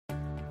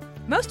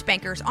Most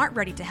bankers aren't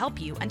ready to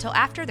help you until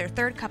after their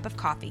third cup of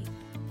coffee.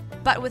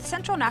 But with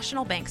Central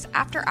National Bank's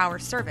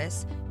after-hours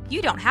service,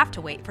 you don't have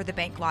to wait for the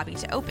bank lobby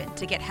to open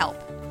to get help.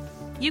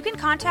 You can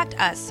contact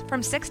us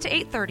from 6 to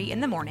 8:30 in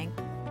the morning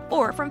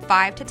or from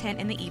 5 to 10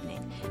 in the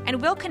evening,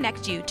 and we'll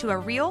connect you to a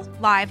real,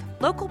 live,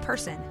 local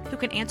person who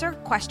can answer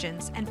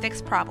questions and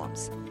fix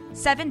problems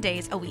 7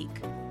 days a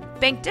week.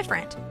 Bank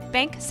different.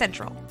 Bank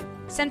Central.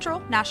 Central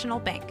National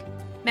Bank.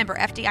 Member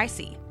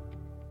FDIC.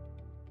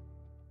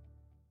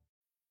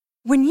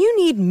 When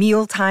you need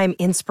mealtime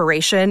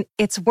inspiration,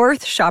 it's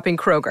worth shopping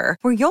Kroger,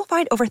 where you'll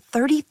find over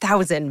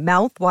 30,000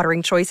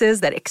 mouth-watering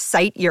choices that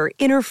excite your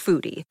inner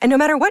foodie. And no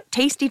matter what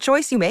tasty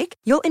choice you make,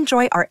 you'll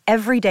enjoy our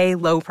everyday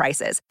low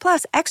prices,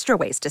 plus extra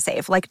ways to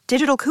save, like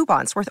digital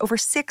coupons worth over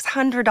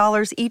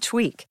 $600 each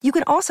week. You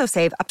can also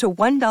save up to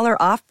 $1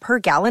 off per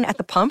gallon at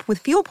the pump with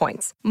fuel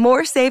points.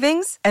 More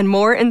savings and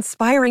more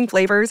inspiring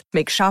flavors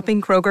make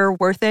shopping Kroger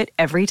worth it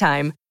every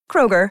time.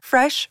 Kroger,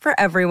 fresh for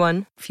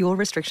everyone. Fuel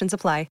restrictions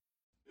apply.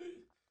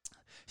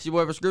 It's your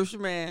boy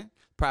Prescription Man,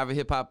 Private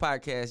Hip Hop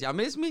Podcast. Y'all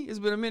miss me? It's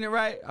been a minute,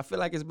 right? I feel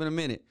like it's been a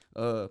minute.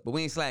 But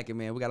we ain't slacking,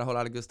 man. We got a whole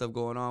lot of good stuff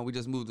going on. We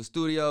just moved the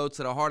studio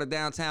to the heart of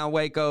downtown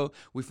Waco.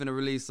 We finna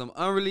release some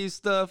unreleased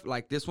stuff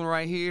like this one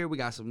right here. We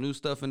got some new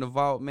stuff in the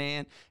vault,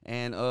 man.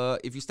 And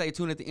if you stay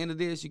tuned at the end of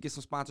this, you get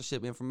some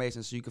sponsorship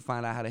information so you can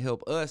find out how to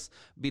help us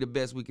be the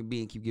best we can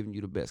be and keep giving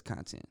you the best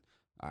content.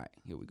 All right,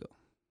 here we go.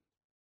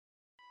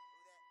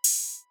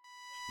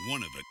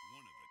 One of the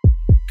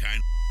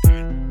kind.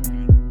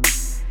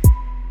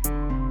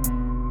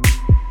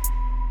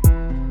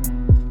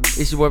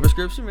 It's your boy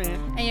Prescription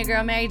Man. And your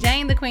girl Mary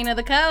Jane, the queen of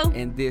the code.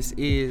 And this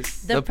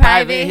is the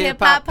Private Hip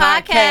Hop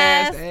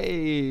Podcast.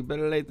 Hey,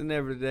 better late than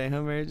never today,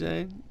 huh, Mary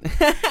Jane?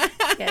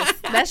 Yes,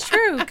 that's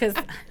true, because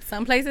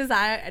some places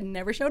I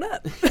never showed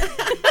up.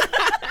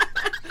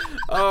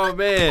 Oh,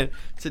 man.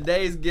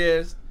 Today's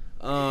guest,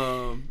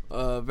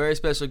 a very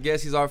special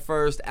guest. He's our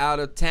first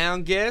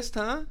out-of-town guest,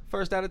 huh?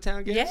 First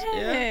out-of-town guest?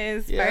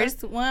 Yes, Yeah.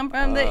 first one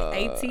from the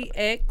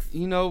ATX.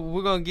 You know,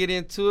 we're gonna get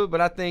into it,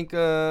 but I think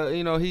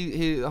you know,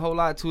 he a whole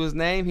lot to his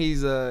name. He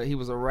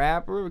was a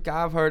rapper.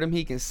 I've heard him.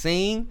 He can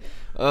sing.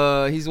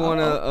 He's one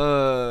of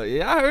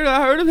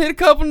I heard him hit a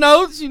couple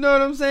notes. You know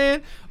what I'm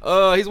saying?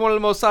 He's one of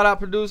the most sought out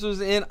producers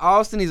in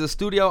Austin. He's a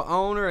studio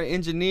owner, an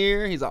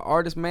engineer. He's an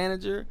artist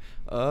manager,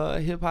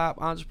 hip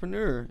hop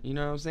entrepreneur. You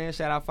know what I'm saying?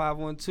 Shout out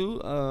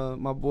 512,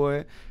 my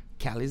boy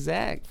Cali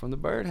Zack from the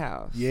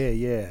Birdhouse.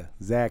 Yeah,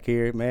 Zack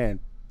here,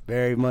 man.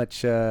 Very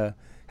much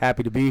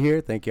happy to be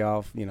here. Thank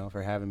y'all,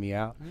 for having me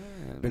out.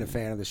 Yeah, been a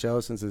fan of the show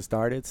since it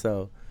started,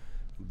 so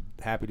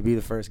happy to be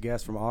the first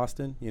guest from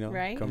Austin.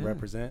 Right. Come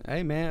represent.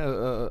 Hey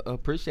man,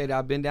 appreciate it.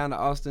 I've been down to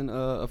Austin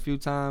a few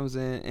times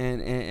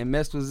and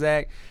messed with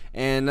Zack,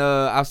 and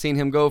I've seen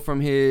him go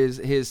from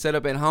his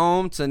setup at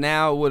home to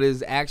now what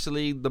is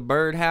actually the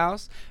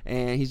Birdhouse,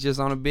 and he's just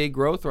on a big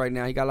growth right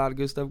now. He got a lot of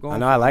good stuff going. I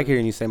know. I like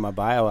hearing you say my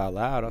bio out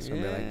loud. I was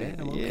gonna be like,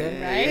 damn,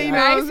 okay. Right, you know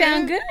right.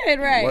 Sound good,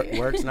 right?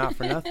 Work's not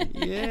for nothing.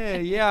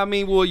 Yeah. I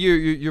mean, well,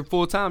 you're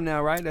full time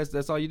now, right?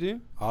 That's all you do.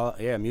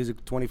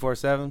 Music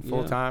 24/7,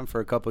 full time for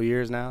a couple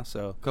years now.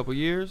 So couple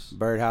years.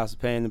 Birdhouse is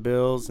paying the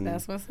bills and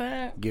That's what's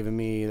up. giving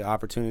me the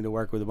opportunity to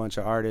work with a bunch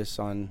of artists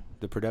on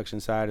the production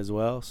side as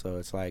well. So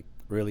it's like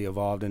really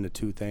evolved into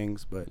two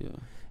things. But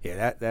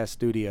yeah, that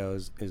studio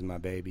is my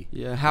baby.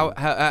 Yeah.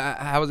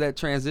 How was that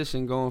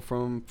transition going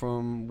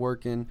from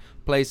working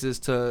places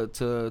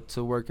to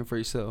working for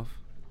yourself?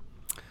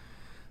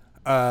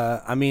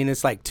 I mean,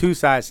 it's like two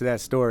sides to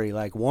that story.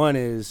 Like, one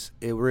is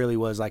it really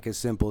was like as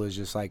simple as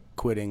just like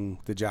quitting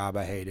the job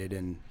I hated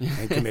and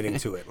committing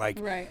to it. Like,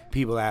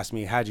 people ask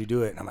me, how'd you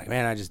do it? And I'm like,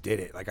 man, I just did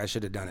it. Like, I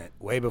should have done it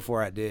way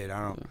before I did.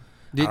 I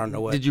don't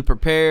know what. Did you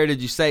prepare?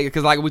 Did you say?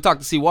 Because like we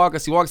talked to C. Walker.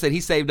 C. Walker said he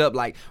saved up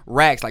like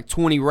racks, like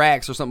 20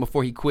 racks or something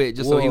before he quit,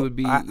 just so he would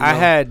be.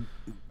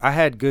 I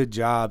had good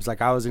jobs.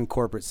 Like, I was in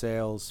corporate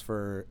sales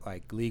for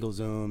like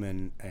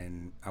LegalZoom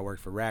and I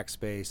worked for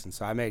Rackspace, and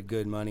so I made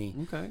good money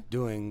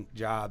doing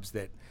jobs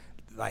that,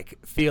 like,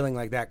 feeling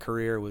like that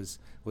career was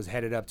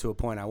headed up to a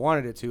point I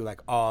wanted it to,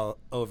 like, all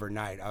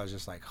overnight. I was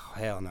just like, oh,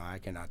 hell no, I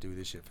cannot do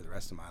this shit for the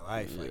rest of my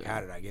life. Like, how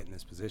did I get in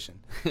this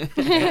position?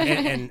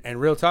 and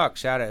real talk,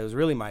 shout out, it was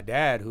really my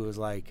dad who was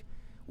like,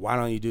 why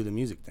don't you do the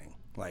music thing?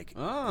 Like,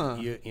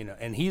 you know,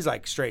 and he's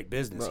like straight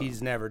business. Bro.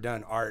 He's never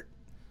done art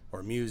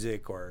or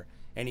music or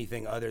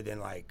anything other than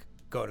like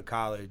go to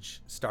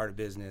college, start a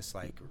business,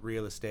 like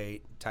real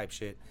estate type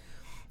shit.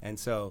 And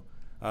so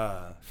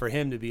for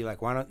him to be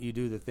like, why don't you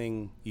do the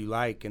thing you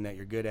like and that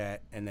you're good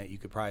at and that you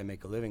could probably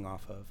make a living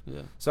off of?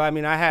 Yeah. So I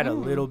mean, I had a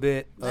little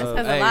bit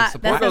of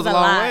support goes a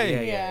long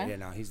way. Yeah,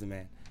 no, he's the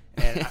man.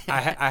 And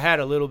I had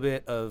a little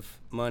bit of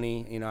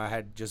money. You know, I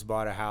had just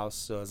bought a house,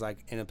 so I was like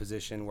in a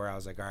position where I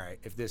was like, all right,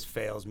 if this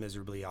fails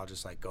miserably, I'll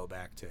just like go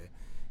back to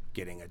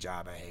getting a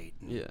job I hate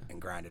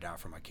and grind it out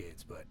for my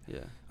kids. But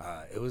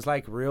it was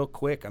like real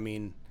quick. I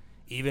mean,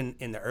 even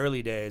in the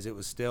early days, it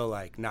was still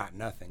like not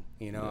nothing.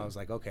 You know, I was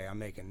like, okay, I'm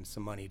making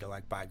some money to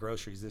like buy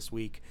groceries this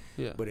week,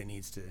 but it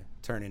needs to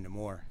turn into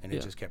more, and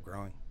it just kept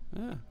growing.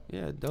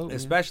 Yeah, dope.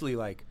 Especially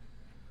like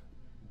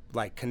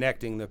like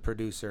connecting the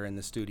producer and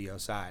the studio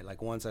side.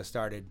 Like once I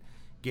started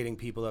getting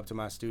people up to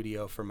my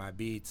studio for my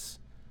beats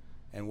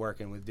and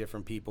working with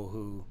different people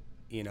who,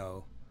 you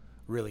know,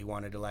 really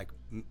wanted to like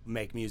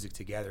make music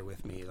together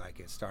with me, like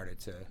it started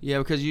to. Yeah,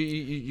 because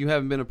you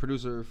haven't been a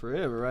producer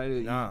forever, right?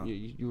 No.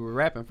 You were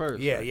rapping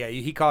first. Yeah, right? yeah.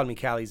 He called me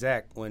Cali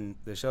Zack when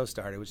the show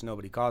started, which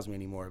nobody calls me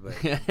anymore,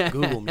 but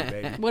Google me,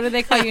 baby. What do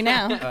they call you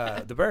now?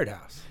 The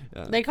Birdhouse.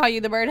 They call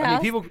you the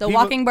Birdhouse? people-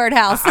 Walking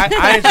Birdhouse.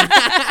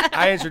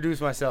 I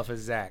introduced myself as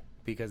Zack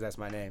because that's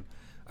my name.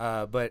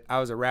 But I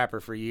was a rapper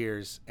for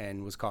years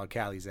and was called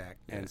Cali Zack.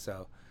 Yeah. And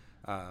so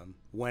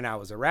when I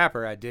was a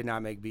rapper, I did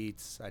not make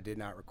beats. I did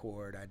not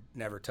record. I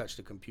never touched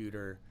a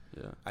computer.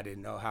 Yeah. I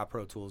didn't know how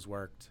Pro Tools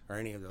worked or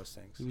any of those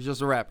things. He was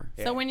just a rapper.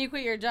 Yeah. So when you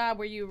quit your job,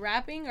 were you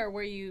rapping or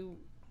were you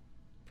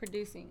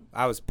producing?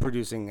 I was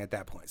producing at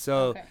that point.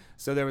 So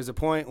so there was a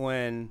point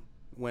when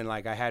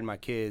like I had my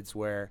kids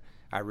where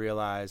I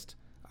realized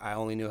I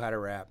only knew how to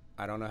rap.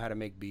 I don't know how to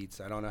make beats.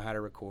 I don't know how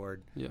to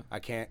record. Yeah. I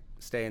can't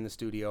stay in the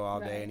studio all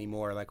day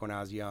anymore. Like when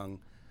I was young,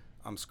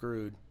 I'm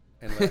screwed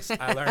unless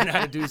I learn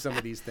how to do some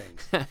of these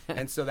things.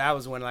 And so that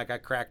was when like I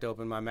cracked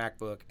open my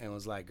MacBook and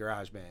was like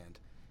GarageBand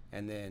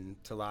and then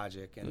to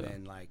Logic. And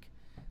then like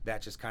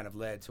that just kind of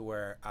led to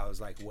where I was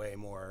like way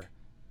more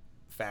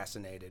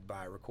fascinated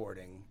by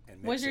recording and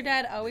mixing. Was your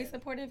dad always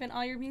supportive in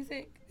all your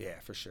music? Yeah,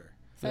 for sure.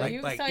 So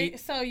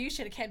so you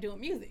should have kept doing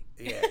music.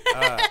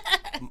 Yeah.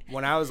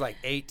 When I was like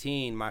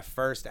 18, my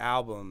first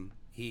album,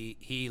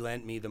 he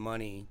lent me the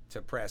money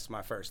to press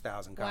my first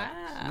 1,000 copies.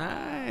 Wow.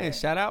 Nice.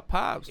 Shout out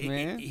Pops,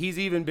 man. He's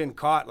even been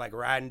caught like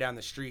riding down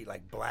the street,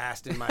 like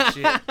blasting my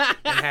shit,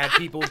 and had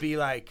people be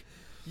like,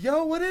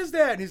 "Yo, what is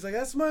that?" And he's like,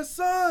 "That's my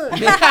son."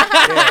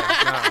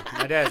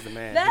 My dad's the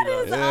man. That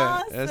is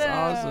awesome. That's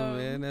awesome,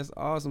 man. That's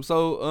awesome.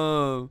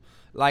 So,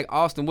 like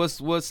Austin, what's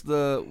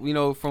the, you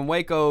know, from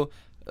Waco?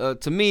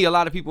 To me, a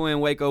lot of people in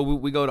Waco,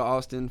 we go to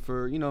Austin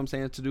for, you know what I'm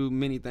saying, to do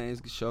many things,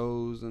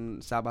 shows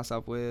and South by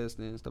Southwest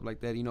and stuff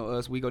like that. You know,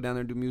 us, we go down there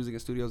and do music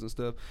and studios and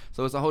stuff.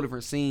 So it's a whole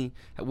different scene.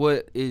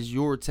 What is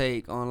your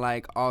take on,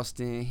 like,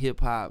 Austin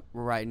hip-hop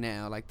right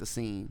now, like the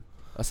scene,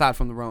 aside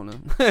from the Rona?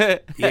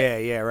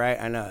 yeah, right.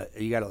 I know.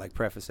 You got to, like,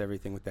 preface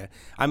everything with that.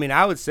 I mean,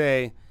 I would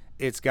say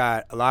it's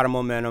got a lot of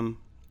momentum.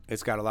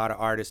 It's got a lot of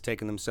artists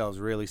taking themselves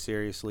really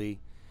seriously.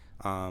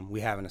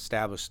 We have an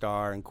established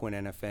star in Quinn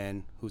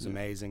NFN who's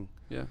amazing.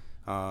 Yeah.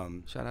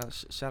 Shout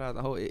out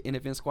the whole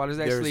NFN squad. There's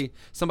actually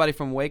somebody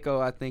from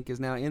Waco, I think, is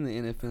now in the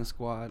NFN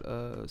squad.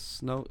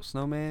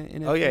 Snowman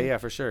NFN. Oh yeah,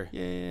 for sure.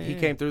 Yeah. He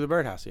came through the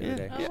Birdhouse the other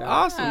day. Yeah.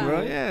 Awesome,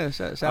 bro. Yeah.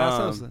 Shout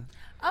out Sosa.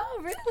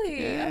 Oh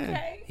really? Yeah.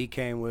 Okay. He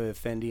came with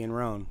Fendi and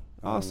Roan.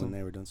 Awesome. When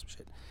they were doing some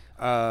shit.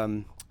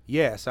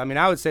 Yes, I mean,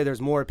 I would say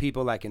there's more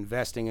people like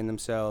investing in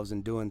themselves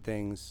and doing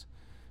things,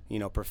 you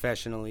know,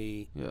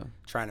 professionally,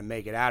 trying to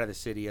make it out of the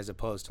city as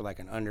opposed to like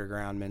an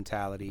underground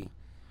mentality.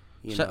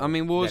 You know,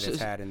 that it's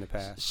had in the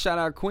past. Shout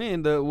out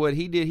Quinn, what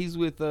he did. He's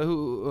with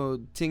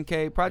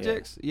 10K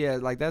Projects. Yeah,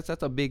 like that's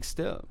a big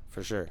step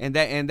for sure. And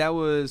that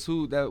was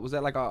who? That was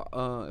that like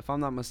a if I'm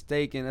not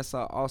mistaken, that's a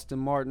Austin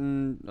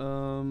Martin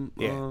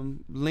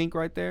link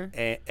right there.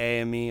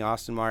 AME,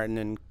 Austin Martin,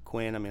 and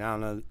Quinn. I mean, I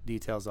don't know the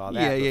details of all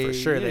that, but for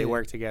sure they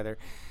work together.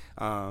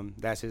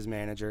 That's his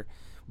manager.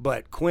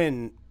 But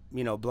Quinn,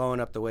 you know, blowing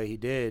up the way he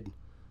did,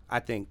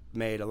 I think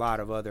made a lot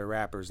of other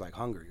rappers like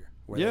hungrier.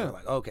 Where they're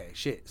like, okay,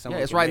 shit.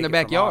 It's right in the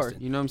backyard.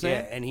 You know what I'm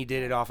saying? Yeah, and he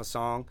did it off a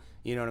song.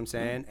 You know what I'm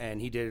saying? And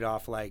he did it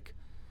off like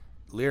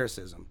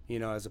lyricism. You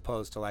know, as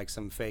opposed to like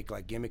some fake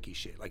like gimmicky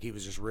shit. Like he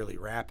was just really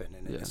rapping,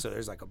 and so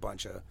there's like a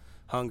bunch of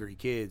hungry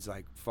kids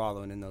like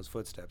following in those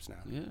footsteps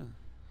now.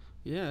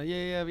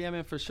 Yeah,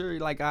 man, for sure.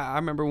 Like I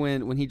remember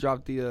when he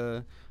dropped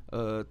the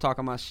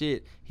Talking My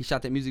Shit, he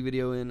shot that music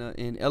video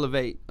in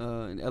Elevate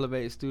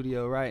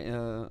studio, right?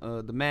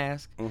 The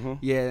Mask.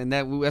 Yeah, and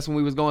that's when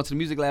we was going to the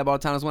music lab all the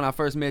time. That's when I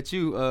first met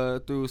you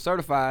through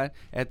Certified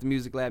at the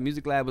music lab.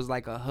 Music lab was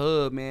like a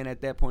hub, man,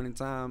 at that point in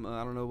time.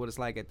 I don't know what it's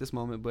like at this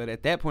moment, but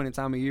at that point in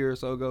time, a year or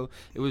so ago,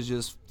 it was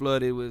just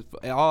flooded with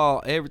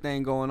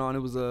everything going on.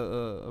 It was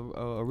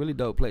a really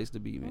dope place to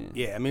be, man.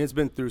 Yeah, I mean, it's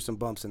been through some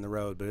bumps in the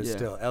road, but it's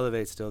still,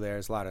 Elevate's still there.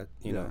 It's a lot of,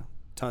 you know,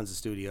 tons of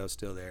studios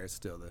still there. It's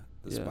still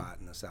the spot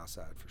in the South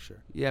Side for sure.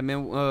 Yeah,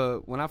 man.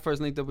 When I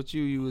first linked up with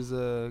you, you was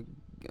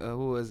what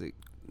was it?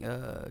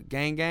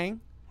 Gang Gang.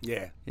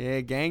 Yeah,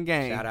 Gang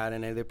Gang. Shout out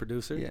any other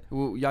producer. Yeah,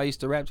 well, y'all used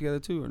to rap together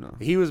too, or no?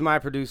 He was my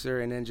producer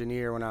and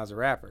engineer when I was a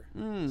rapper.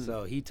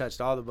 So he touched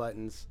all the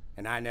buttons,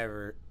 and I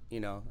never, you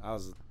know, I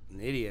was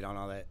an idiot on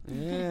all that.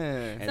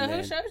 Yeah. So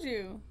who showed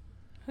you?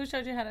 Who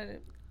showed you how to?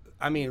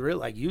 I mean, really,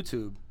 like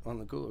YouTube on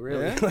the cool,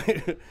 really. Yeah.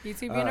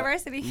 YouTube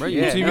University.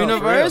 YouTube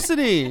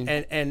University.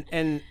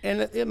 And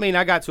I mean,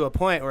 I got to a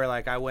point where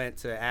like I went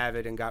to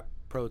Avid and got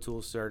Pro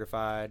Tools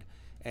certified,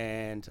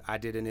 and I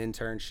did an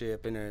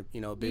internship in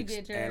a big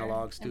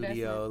analog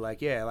studio.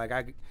 Investment. Like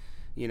I,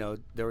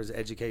 there was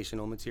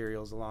educational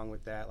materials along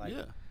with that. Like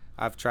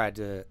I've tried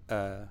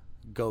to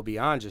go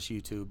beyond just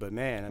YouTube, but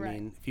man, I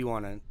mean, if you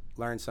want to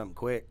learn something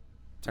quick,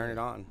 turn it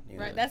on.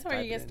 That's where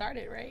you get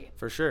started, right?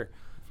 For sure.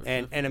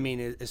 And I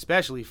mean,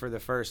 especially for the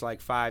first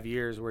like 5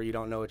 years where you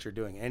don't know what you're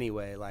doing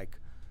anyway, like,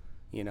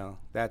 you know,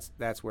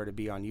 that's where to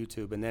be on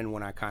YouTube. And then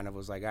when I kind of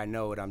was like, I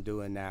know what I'm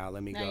doing now,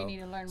 let me go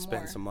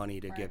spend some money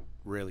to get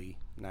really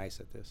nice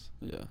at this.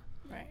 Yeah.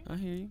 Right. I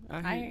hear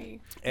you.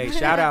 Hey,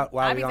 shout out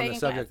while we're on the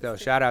subject though.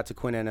 Shout out to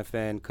Quinn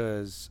NFN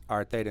because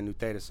our Theta Nu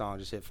Theta song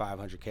just hit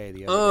 500K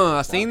the other day.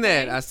 I seen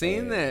that. I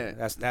seen that.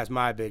 That's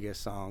my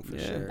biggest song for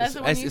sure.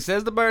 It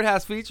says the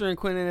Birdhouse featuring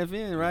Quinn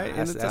NFN, right?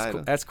 In the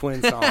title. That's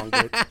Quinn's song.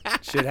 But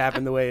shit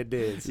happened the way it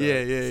did. So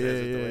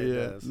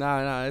yeah.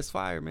 Nah, it's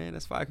fire, man.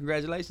 That's fire.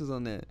 Congratulations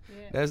on that.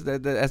 Yeah.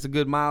 That's a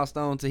good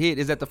milestone to hit.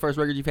 Is that the first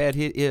record you've had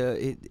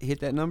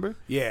hit that number?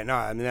 Yeah, no,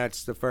 I mean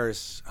that's the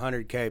first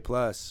 100K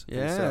plus.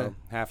 Yeah. And so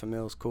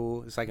 $500,000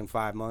 cool. It's like in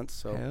 5 months,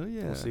 so hell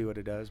yeah. We'll see what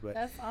it does. But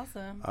that's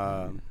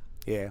awesome.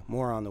 Yeah,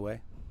 more on the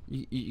way.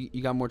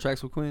 You got more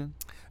tracks with Quinn?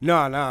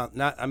 No, not.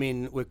 I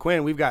mean, with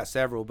Quinn, we've got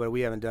several, but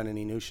we haven't done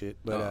any new shit.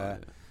 But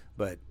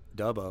but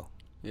Dubbo,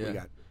 we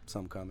got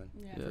some coming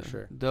for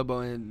sure.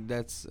 Dubbo, and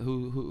that's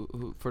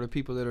who for the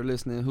people that are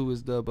listening. Who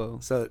is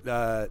Dubbo? So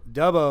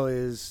Dubbo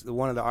is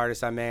one of the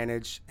artists I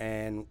manage,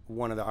 and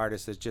one of the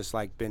artists that's just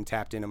like been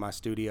tapped into my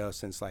studio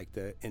since like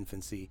the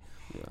infancy,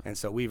 and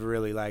so we've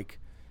really like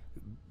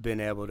been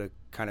able to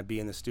kind of be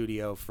in the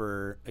studio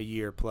for a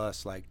year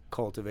plus, like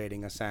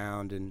cultivating a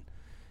sound and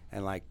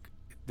like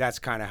that's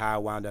kind of how I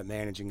wound up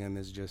managing him.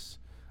 Is just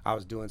I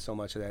was doing so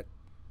much of that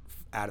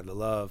out of the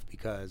love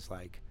because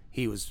like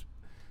he was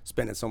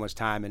spending so much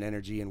time and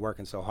energy and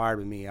working so hard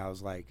with me. I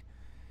was like,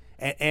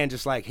 and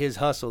just like his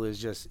hustle is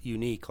just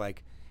unique.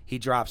 Like he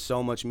drops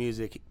so much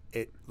music.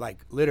 It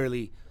like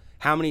literally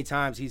how many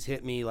times he's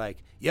hit me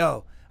like,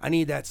 yo, I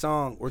need that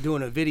song. We're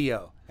doing a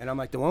video. And I'm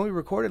like, the one we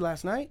recorded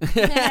last night?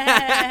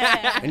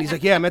 And he's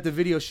like, yeah, I'm at the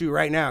video shoot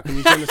right now. Can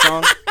you sing the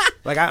song?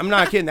 Like, I'm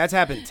not kidding. That's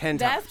happened 10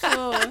 times. That's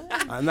cool.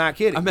 I'm not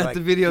kidding. I'm at the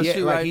video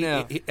shoot right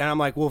now. And I'm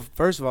like, well,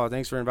 first of all,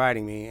 thanks for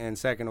inviting me. And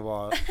second of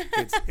all,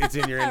 it's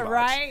in your inbox.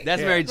 Right?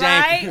 That's very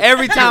jank.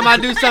 Every time I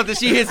do something,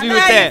 she hits me with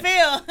that.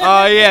 How you feel?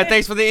 Oh, yeah,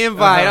 thanks for the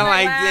invite. I'm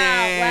like,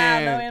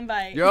 damn. Wow, no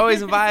invite. You're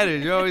always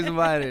invited. You're always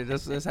invited.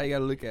 That's how you got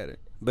to look at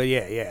it. But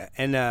yeah.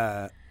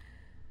 And,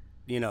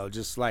 you know,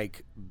 just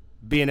like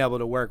being able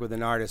to work with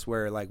an artist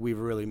where like we've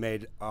really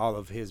made all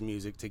of his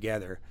music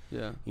together.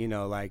 Yeah. You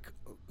know, like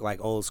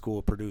old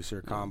school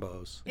producer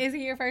combos. Is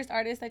he your first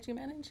artist that you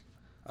manage?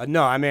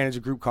 No, I manage a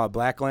group called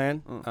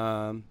Blackland.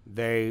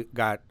 They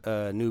got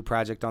a new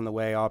project on the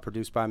way, all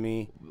produced by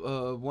me.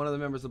 One of the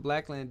members of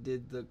Blackland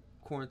did the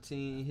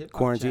Quarantine Hip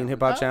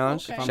Hop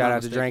Challenge. Okay. Shout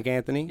out to Drank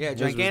Anthony. Yeah,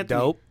 Drank Anthony.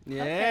 Dope.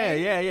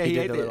 Yeah.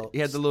 He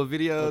had the little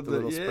video, the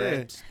little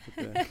spreads,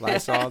 the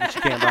Lysol that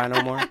you can't buy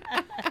no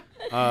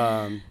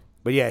more.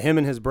 But yeah, him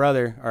and his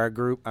brother are a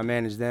group. I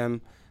manage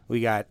them.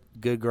 We got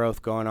good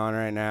growth going on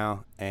right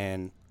now,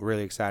 and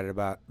really excited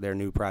about their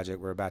new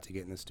project. We're about to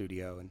get in the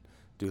studio and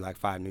do like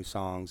 5 new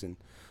songs and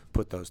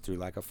put those through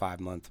like a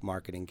 5-month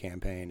marketing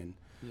campaign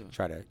and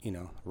try to, you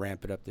know,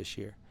 ramp it up this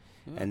year.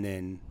 And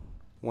then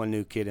one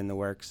new kid in the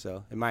works,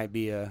 so it might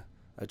be a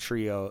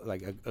trio,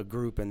 like a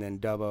group, and then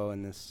Dubbo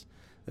and this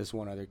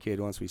one other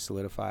kid once we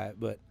solidify it.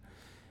 But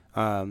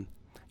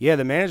yeah,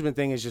 the management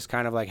thing is just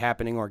kind of like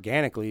happening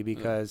organically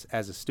because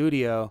as a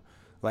studio,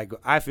 like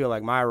I feel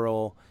like my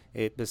role,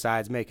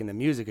 besides making the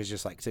music, is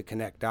just like to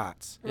connect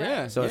dots.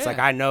 Yeah. So it's like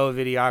I know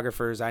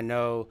videographers, I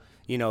know,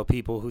 you know,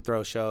 people who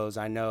throw shows,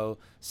 I know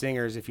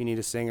singers if you need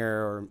a singer,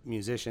 or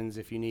musicians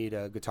if you need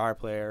a guitar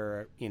player,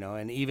 or, you know,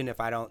 and even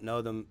if I don't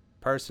know them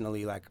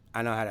personally, like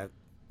I know how to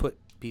put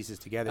pieces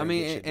together. I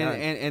mean,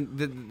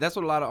 that's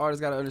what a lot of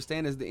artists got to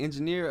understand is the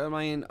engineer. I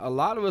mean, a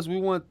lot of us, we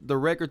want the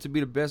record to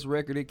be the best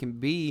record it can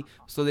be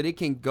so that it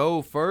can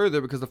go further,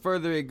 because the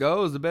further it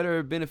goes, the better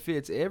it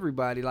benefits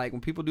everybody. Like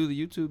when people do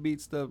the YouTube beat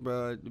stuff,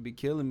 bro, it'd be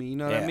killing me. You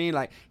know what I mean?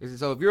 Like,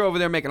 so if you're over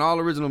there making all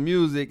original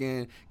music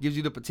and gives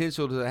you the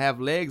potential to have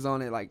legs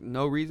on it, like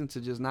no reason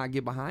to just not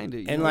get behind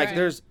it. And like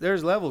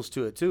there's levels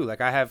to it too.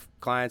 Like I have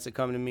clients that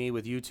come to me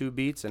with YouTube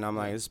beats and I'm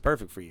like, this is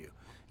perfect for you.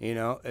 You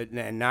know,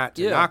 and not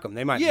to knock them.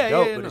 They might be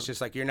dope, but it's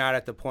just like you're not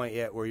at the point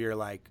yet where you're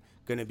like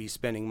going to be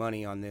spending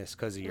money on this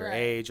because of your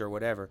age or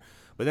whatever.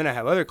 But then I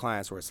have other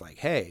clients where it's like,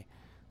 hey,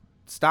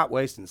 stop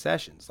wasting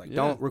sessions. Like,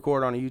 don't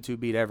record on a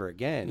YouTube beat ever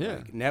again.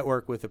 Like,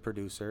 network with a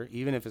producer,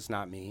 even if it's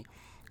not me.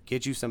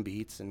 Get you some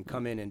beats and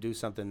come in and do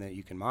something that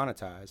you can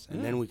monetize.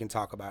 And then we can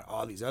talk about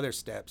all these other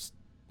steps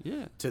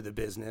to the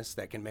business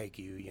that can make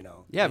you, you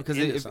know. Yeah, because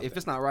if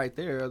it's not right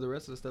there, the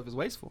rest of the stuff is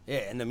wasteful.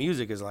 Yeah, and the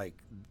music is like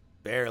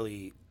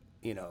barely,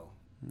 you know,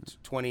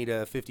 20 to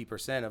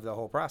 50% of the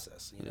whole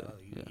process. You know,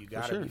 you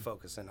got to be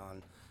focusing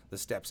on the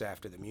steps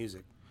after the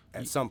music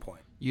at some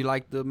point. You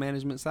like the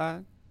management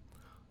side?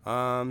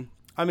 I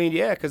mean,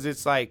 yeah, because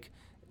it's like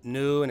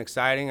new and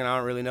exciting, and I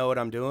don't really know what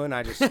I'm doing.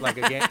 I just like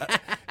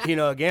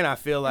again, I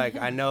feel like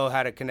I know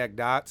how to connect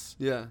dots.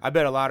 Yeah, I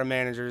bet a lot of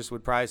managers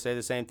would probably say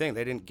the same thing.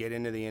 They didn't get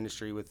into the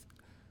industry with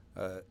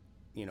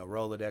you know,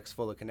 Rolodex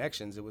full of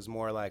connections. It was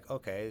more like,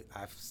 okay,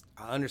 I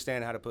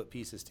understand how to put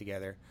pieces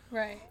together.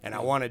 Right. And I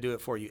want to do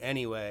it for you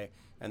anyway.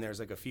 And there's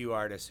like a few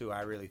artists who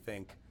I really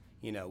think,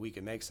 we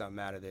can make something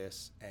out of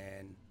this.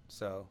 And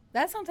so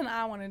that's something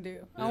I want to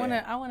do. I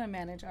want to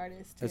manage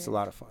artists too. It's a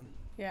lot of fun.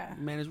 Yeah.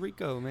 Manage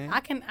Rico, man. I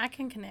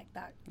can connect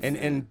that.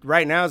 And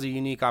right now is a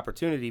unique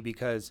opportunity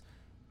because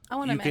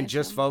you can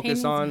just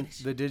focus on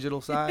the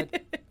digital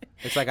side.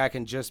 It's like I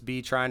can just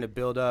be trying to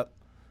build up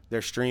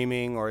their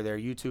streaming or their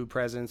YouTube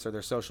presence or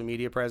their social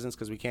media presence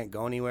because we can't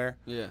go anywhere.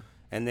 Yeah.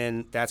 And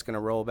then that's going to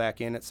roll back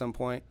in at some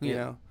point, you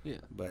know? Yeah.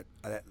 But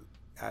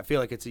I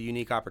feel like it's a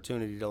unique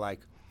opportunity to,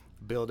 like,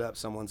 build up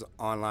someone's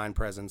online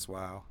presence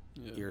while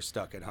you're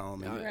stuck at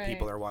home and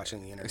people are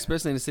watching the internet.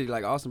 Especially in a city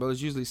like Austin, bro,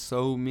 there's usually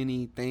so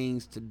many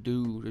things to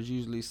do. There's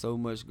usually so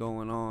much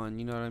going on,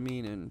 you know what I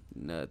mean? And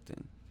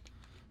nothing.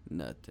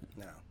 No,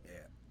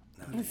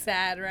 It's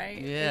sad, right?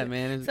 Yeah,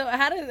 man. So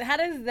how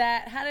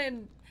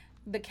did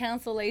the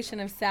cancellation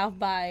of South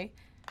by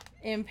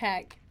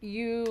impact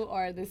you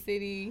or the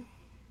city?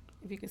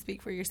 If you could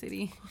speak for your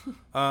city.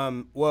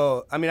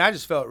 Well, I mean, I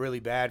just felt really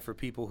bad for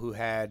people who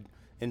had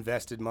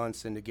invested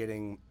months into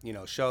getting,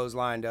 shows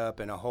lined up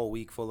and a whole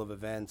week full of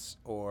events,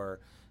 or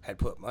had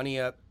put money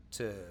up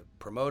to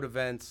promote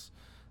events.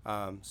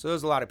 So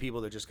there's a lot of people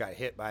that just got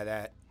hit by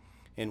that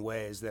in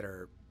ways that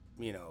are,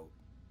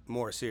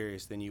 more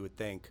serious than you would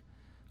think,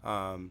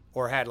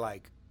 or had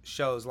like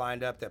shows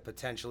lined up that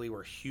potentially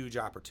were huge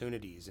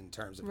opportunities in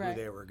terms of who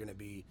they were going to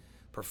be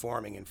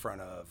performing in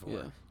front of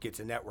or get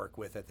to network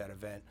with at that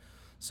event.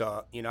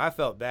 So, I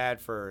felt bad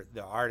for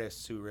the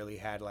artists who really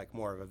had like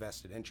more of a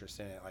vested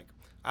interest in it. Like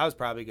I was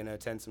probably going to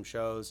attend some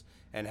shows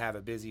and have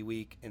a busy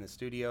week in the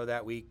studio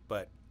that week.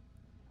 But,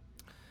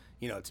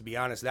 to be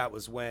honest, that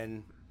was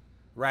when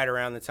right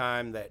around the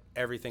time that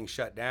everything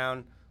shut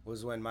down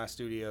was when my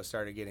studio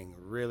started getting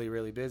really,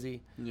 really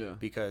busy. Yeah.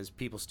 Because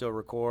people still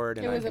record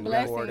and I can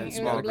record in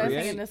small groups. It was a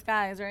blessing in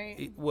disguise,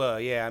 right? Well,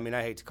 yeah. I mean,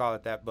 I hate to call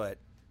it that, but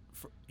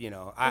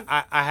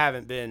I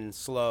haven't been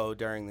slow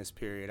during this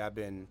period. I've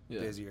been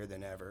busier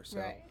than ever.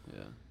 So,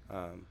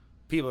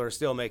 people are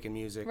still making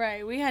music.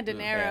 Right. We had De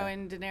Niro,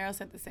 and De Niro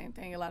said the same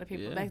thing. A lot of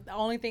people, that's the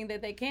only thing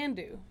that they can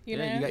do. You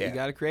know? You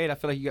got to create. I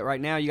feel like right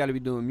now you got to be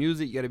doing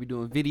music. You got to be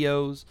doing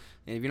videos.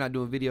 And if you're not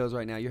doing videos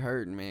right now, you're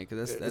hurting, man.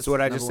 Because that's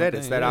what I just said.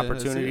 It's that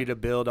opportunity to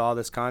build all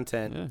this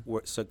content.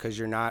 So because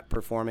you're not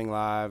performing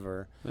live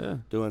or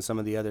doing some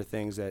of the other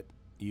things that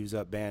use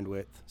up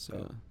bandwidth.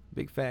 So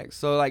big facts.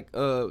 So like.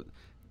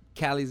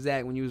 Cali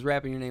Zack, when you was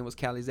rapping, your name was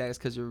Cali Zack.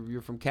 Because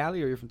you're from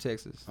Cali or you're from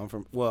Texas?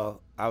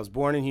 I was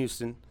born in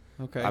Houston.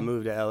 Okay. I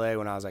moved to L.A.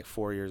 when I was like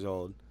 4 years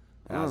old,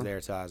 and I was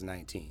there till I was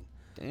 19.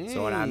 Dang.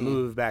 So when I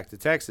moved back to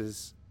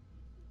Texas,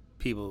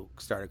 people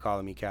started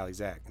calling me Cali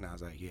Zack, and I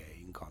was like, yeah,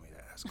 you can call me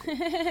that. That's cool.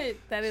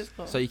 That is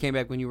cool. So you came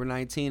back when you were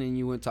 19 and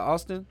you went to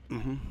Austin?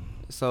 Mm-hmm.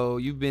 So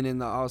you've been in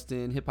the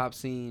Austin hip-hop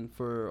scene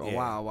for a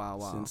while.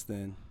 Since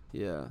then.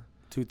 Yeah.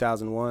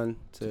 2001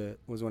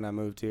 was when I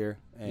moved here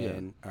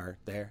or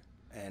there.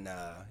 And,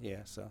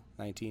 so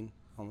 19,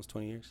 almost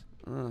 20 years.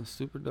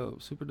 Super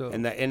dope.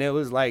 And it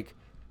was, like,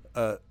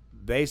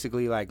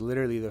 basically, like,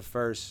 literally the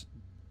first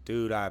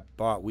dude I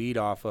bought weed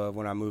off of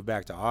when I moved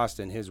back to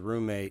Austin. His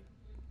roommate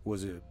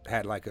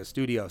had, like, a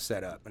studio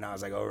set up. And I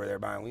was, like, over there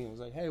buying weed. I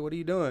was like, hey, what are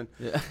you doing?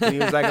 Yeah. And he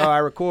was like, oh, I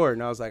record.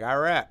 And I was like, I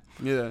rap.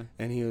 Yeah.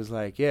 And he was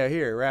like, yeah,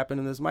 here, rapping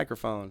in this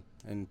microphone.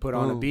 And put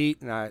on a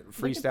beat. And I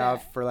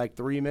freestyled for, like,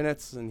 3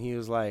 minutes. And he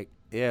was like,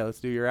 yeah, let's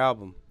do your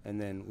album. And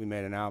then we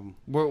made an album.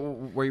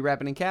 Were you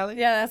rapping in Cali?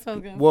 Yeah, that's what I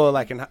was going to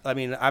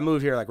say. Well, I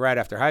moved here like right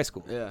after high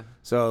school. Yeah.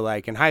 So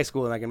like in high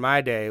school, like in my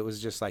day, it was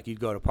just like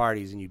you'd go to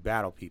parties and you'd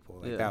battle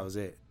people. Like that was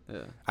it.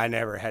 Yeah.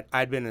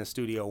 I'd been in a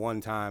studio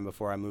one time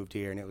before I moved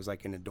here, and it was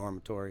like in a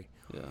dormitory.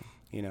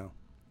 Yeah.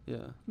 Yeah.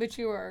 But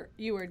you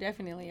were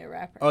definitely a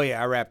rapper. Oh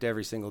yeah, I rapped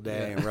every single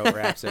day and wrote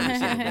raps every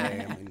single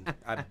day. I mean,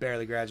 I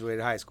barely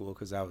graduated high school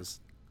because I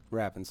was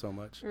rapping so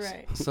much.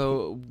 Right.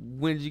 So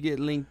when did you get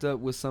linked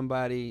up with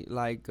somebody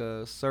like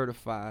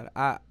Certified?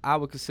 I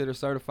would consider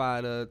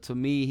Certified, to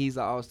me, he's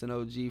an Austin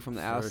OG from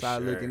the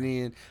outside looking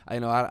in.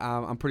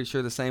 I'm pretty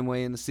sure the same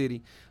way in the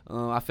city.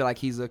 I feel like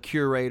he's a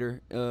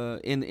curator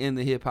in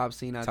the hip hop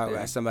scene out there. Talk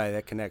about somebody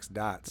that connects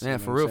dots. Yeah,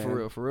 for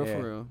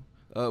real.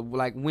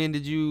 Like, when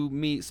did you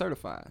meet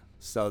Certified?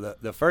 So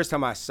the first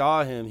time I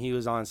saw him, he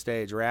was on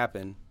stage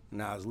rapping,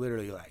 and I was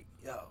literally like,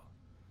 yo,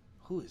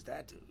 who is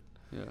that dude?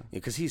 Yeah,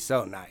 because he's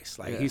so nice.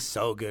 Like he's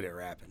so good at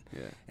rapping.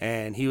 Yeah,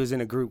 and he was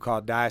in a group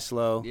called Die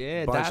Slow.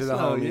 Yeah, bunch of the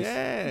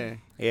homies.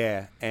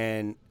 Yeah,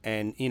 and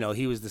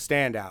he was the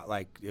standout.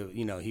 Like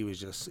he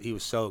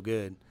was so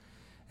good.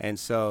 And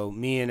so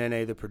me and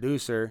NA, the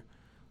producer,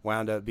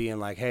 wound up being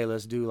like, hey,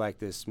 let's do like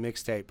this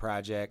mixtape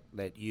project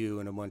that you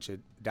and a bunch of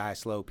Die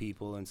Slow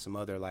people and some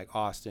other like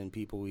Austin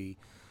people we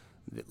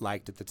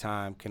liked at the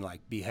time can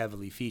like be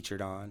heavily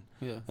featured on.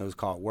 Yeah, it was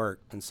called Work.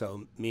 And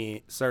so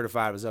me,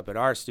 Certified, was up at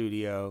our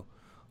studio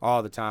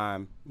all the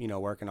time,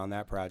 working on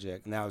that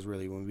project, and that was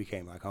really when we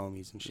became like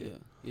homies and shit.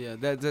 Yeah.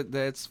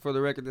 That's for the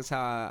record. That's how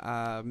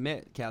I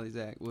met Cali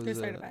Zack. Through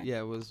Certified.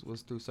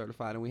 Was through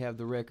Certified, and we have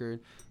the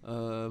record,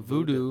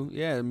 Voodoo.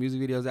 Yeah, the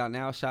music video's out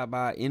now, shot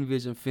by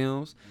InVision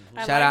Films.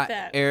 Mm-hmm. Shout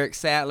out Eric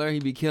Sattler.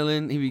 He be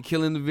killing the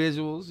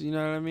visuals. You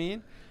know what I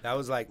mean? That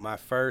was like my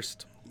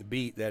first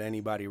beat that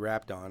anybody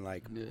rapped on,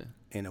 like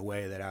in a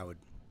way that I would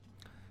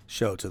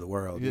show to the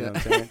world. You know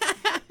what I'm saying?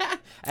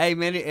 Hey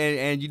man,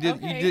 and you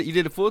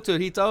did a full to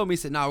it. He told me, he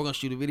said, "No, we're gonna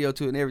shoot a video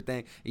to it and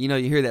everything." And,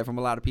 you hear that from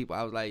a lot of people.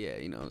 I was like, "Yeah,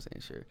 you know what I'm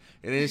saying, sure."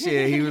 And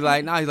then he was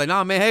like, "No," he's like,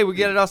 "No, man, hey, we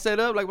get it all set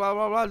up, like blah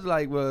blah blah." I was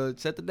like, "Well,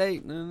 set the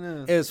date."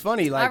 No. It was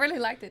funny, like I really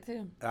liked it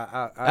too.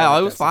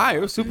 It was fire.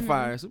 It was super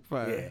fire, super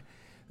fire. Yeah,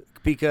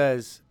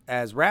 because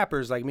as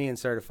rappers, like me and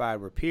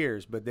Certified were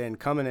peers, but then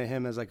coming at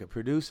him as like a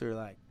producer,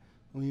 like,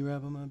 "Will you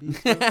rap on my beat?"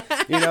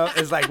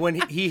 It's like when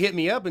he hit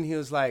me up and he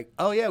was like,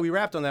 "Oh yeah, we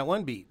rapped on that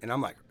one beat," and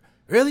I'm like,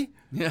 "Really?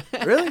 Yeah.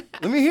 Really?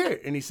 Let me hear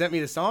it." And he sent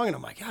me the song, and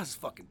I'm like, "Yeah, this is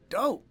fucking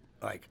dope."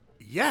 Like,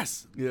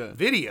 yes,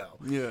 video.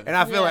 Yeah. And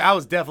I feel like I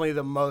was definitely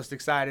the most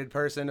excited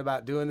person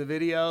about doing the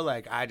video.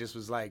 Like, I just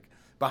was like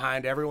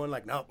behind everyone,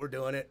 like, "No, we're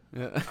doing it.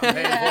 I'm paying for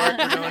it.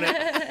 We're doing it."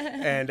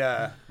 And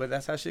but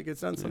that's how shit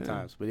gets done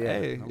sometimes. But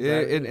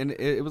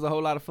it was a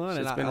whole lot of fun.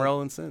 It's been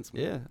rolling since.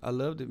 Man. Yeah, I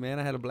loved it, man.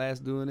 I had a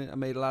blast doing it. I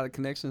made a lot of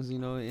connections,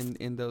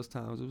 in those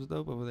times. It was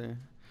dope over there.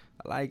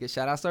 I like it.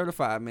 Shout out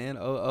Certified, man.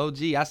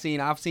 OG. I've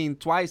seen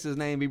twice his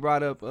name be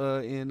brought up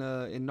in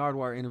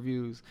Nardwuar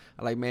interviews.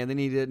 I like, man, they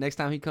need to, next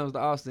time he comes to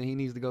Austin, he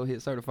needs to go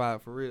hit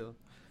Certified for real.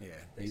 Yeah,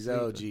 he's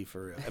OG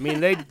for real. I mean,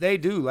 they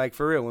do, like,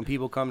 for real. When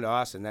people come to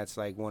Austin, that's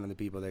like one of the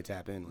people they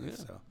tap in with. Yeah.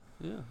 So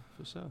yeah,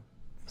 for sure.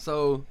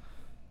 So,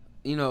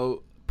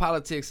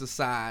 politics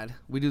aside,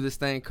 we do this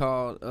thing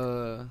called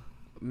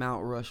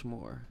Mount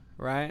Rushmore,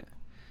 right?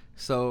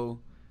 So,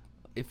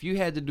 if you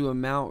had to do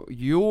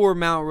your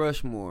Mount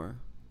Rushmore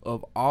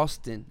of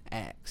Austin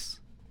acts,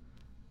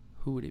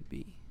 who would it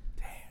be?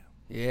 Damn.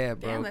 Yeah,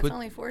 bro. Damn, that's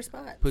only 4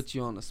 spots. Put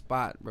you on the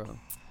spot, bro.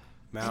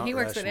 And he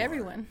works with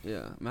everyone.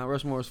 Yeah, Mount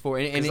Rushmore is 4.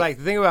 And like,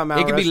 the thing about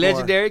Mount Rushmore, it can be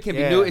legendary, it can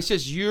be new. It's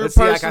just your but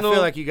personal. See, like, I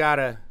feel like you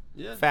gotta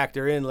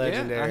factor in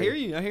legendary. Yeah,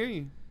 I hear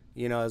you.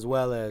 As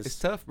well as it's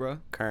tough, bro.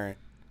 Current.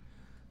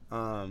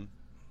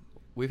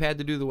 We've had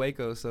to do the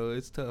Waco, so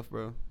it's tough,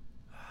 bro.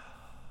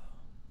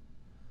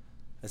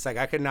 It's like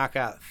I could knock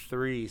out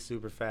 3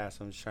 super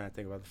fast. I'm just trying to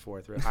think about the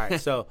 4th. All right,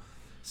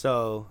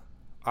 so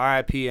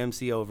R.I.P.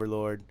 MC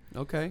Overlord.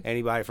 Okay.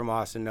 Anybody from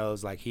Austin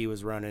knows, like, he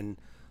was running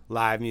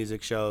live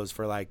music shows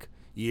for like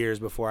years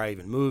before I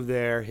even moved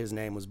there. His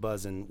name was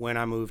buzzing when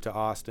I moved to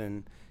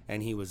Austin,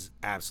 and he was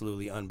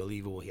absolutely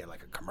unbelievable. He had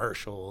like a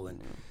commercial,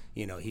 and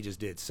he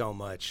just did so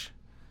much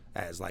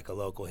as like a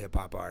local hip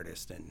hop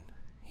artist, and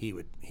he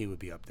would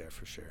be up there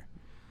for sure.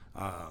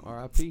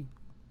 R.I.P.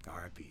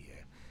 R.I.P.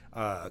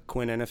 Yeah.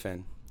 Quinn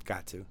NFN,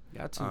 got to.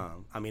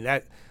 I mean,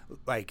 that,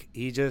 like,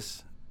 he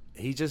just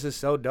is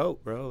so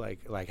dope, bro.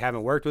 Like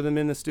having worked with him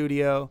in the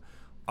studio,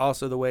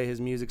 also the way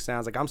his music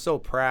sounds. Like, I'm so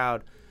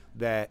proud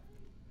that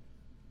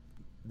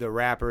the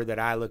rapper that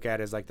I look at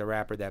as like the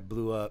rapper that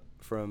blew up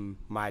from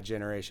my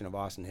generation of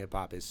Austin hip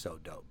hop is so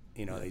dope.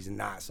 He's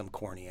not some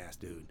corny ass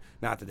dude.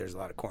 Not that there's a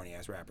lot of corny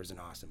ass rappers in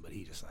Austin, but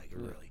he just like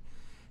really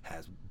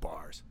has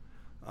bars.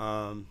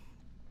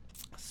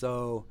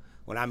 So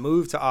when I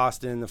moved to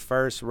Austin, the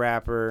first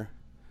rapper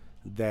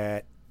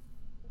that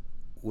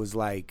was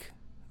like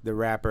the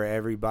rapper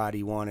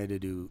everybody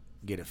wanted to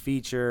get a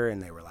feature,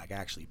 and they were like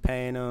actually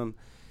paying him,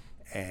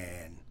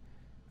 and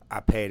I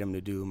paid him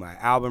to do my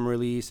album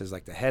release as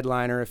like the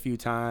headliner a few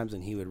times,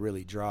 and he would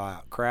really draw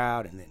out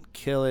crowd and then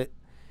kill it.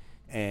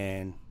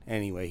 And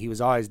anyway, he was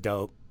always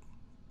dope,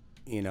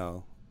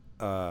 and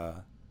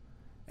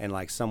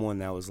like someone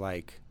that was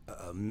like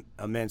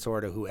a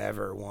mentor to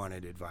whoever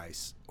wanted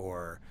advice,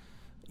 or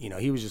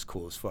he was just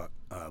cool as fuck.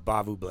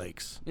 Bavu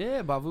Blakes.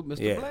 Yeah, Bavu,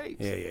 Mr.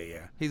 Blakes.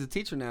 Yeah. He's a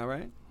teacher now,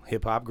 right?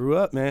 Hip hop grew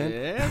up, man.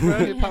 Yeah, bro.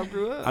 Hip hop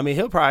grew up. I mean,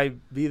 he'll probably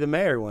be the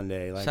mayor one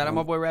day. Like, shout out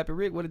my boy Rapid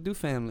Rick. What it do,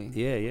 family?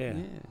 Yeah.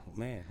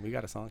 Man, we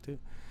got a song too.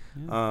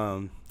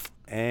 Yeah.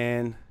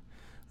 And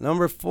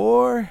number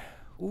 4,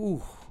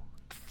 ooh,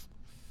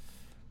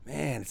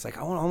 man, it's like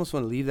I almost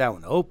want to leave that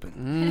one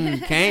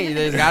open. Can't.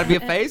 There's got to be a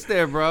face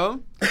there,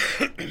 bro.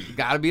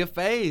 Got to be a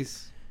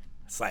face.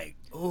 It's like,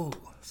 ooh,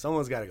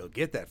 someone's got to go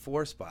get that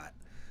 4 spot.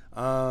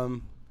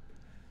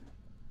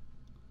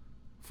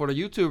 For the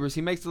YouTubers,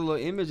 he makes a little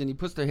image and he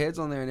puts their heads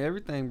on there and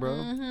everything, bro.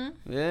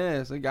 Mm-hmm.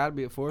 Yeah, so it got to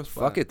be a 4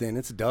 spot. Fuck it then.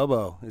 It's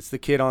Dubbo. It's the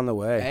kid on the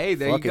way. Hey,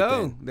 there Fuck you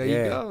go. There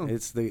you go.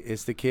 It's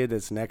the kid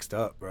that's next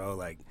up, bro.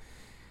 Like,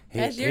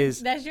 that's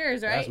yours,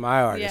 right? That's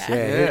my artist.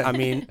 Yeah. I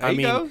mean,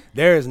 go.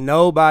 there is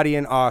nobody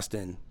in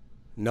Austin,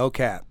 no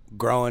cap,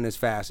 growing as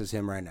fast as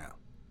him right now.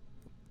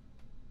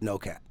 No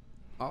cap.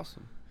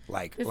 Awesome.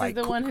 This is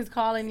the one who's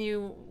calling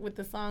you with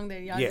the song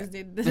that y'all just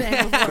did the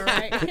same before,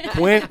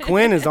 right?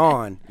 Quinn is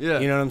on. Yeah.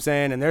 You know what I'm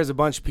saying? And there's a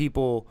bunch of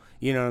people,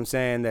 you know what I'm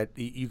saying, that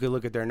you could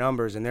look at their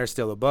numbers and they're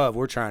still above.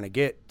 We're trying to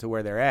get to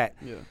where they're at.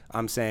 Yeah.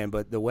 I'm saying,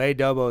 but the way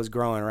Dubbo is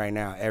growing right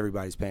now,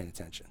 everybody's paying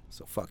attention.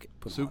 So fuck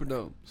it. Super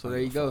dope. So there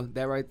you go.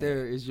 That right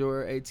there is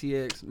your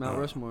ATX Mount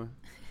Rushmore.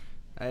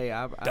 Hey,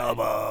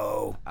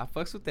 Dubbo. I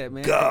fucks with that,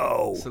 man.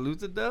 Go. Salute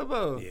to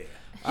Dubbo. Yeah.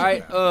 All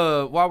right.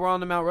 While we're on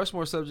the Mount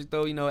Rushmore subject,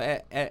 though,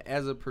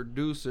 as a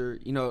producer,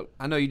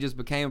 I know you just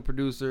became a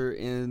producer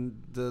in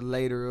the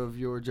later of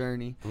your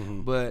journey,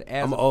 but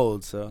I'm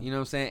old, so you know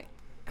what I'm saying.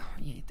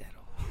 You ain't that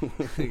old.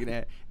 Look at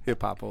that.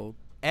 Hip hop old.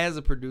 As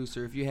a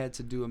producer, if you had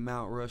to do a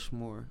Mount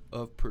Rushmore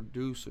of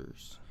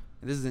producers,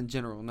 and this is in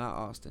general, not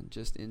Austin,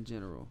 just in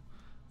general,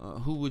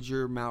 who would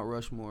your Mount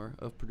Rushmore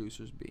of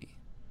producers be?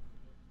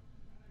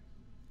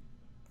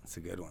 That's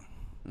a good one.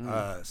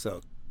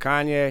 So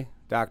Kanye,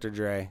 Dr.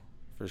 Dre,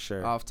 for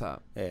sure. Off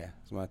top. Yeah,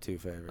 it's my two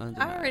favorites.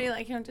 I already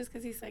like him just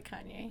because he said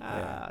Kanye.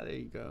 There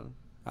you go.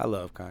 I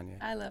love Kanye.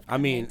 I love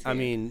Kanye I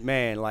mean,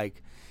 man,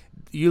 like,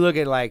 you look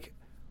at like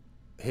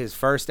his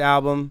first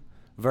album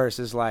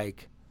versus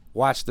like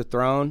Watch the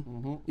Throne.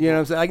 Mm-hmm. You know what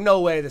I'm saying? Like,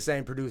 no way the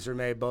same producer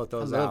made both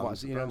those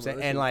albums. You know what I'm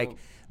saying? And like,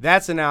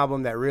 that's an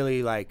album that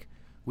really like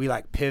we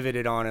like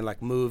pivoted on and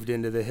like moved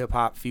into the hip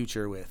hop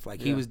future with.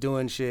 Like, he was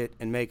doing shit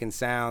and making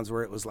sounds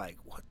where it was like,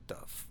 what the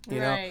you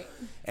know?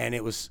 And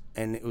it was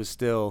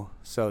still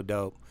so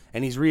dope.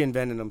 And he's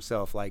reinvented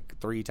himself like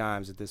 3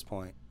 times at this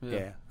point.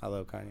 Yeah, I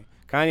love Kanye.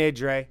 Kanye,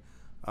 Dre,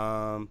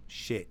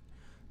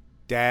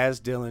 Daz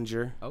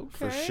Dillinger,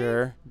 for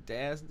sure.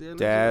 Daz Dillinger.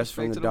 Daz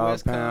from the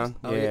Dog Pound.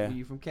 Oh, yeah.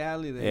 You from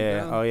Cali then?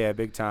 Yeah. Oh, yeah,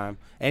 big time.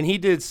 And he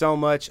did so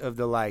much of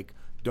the, like,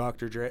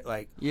 Dr. Dre,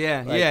 like.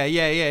 Yeah,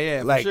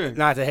 like, for sure.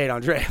 Not to hate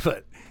on Dre,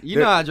 but. You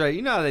know how Dre,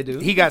 you know how they do.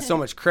 He got so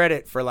much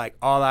credit for, like,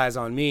 All Eyes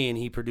on Me, and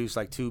he produced,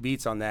 like, 2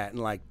 beats on that,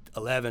 and, like,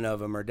 11 of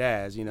them are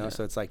Daz, you know?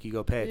 So it's like you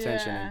go pay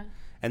attention.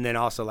 And then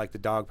also, like, the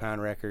Dog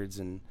Pound records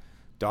and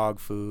Dog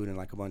Food and,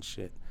 like, a bunch of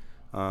shit.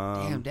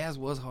 Damn, Daz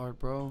was hard,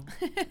 bro.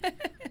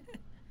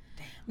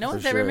 No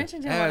one's ever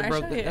mentioned him on our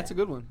show yet. That's a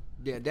good one.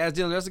 Yeah, Daz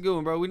Dillinger, that's a good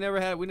one, bro. You're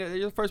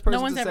the first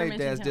person to say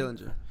Daz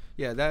Dillinger.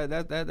 Yeah,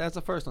 that's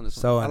the first on this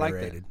one. So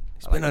underrated. I like that.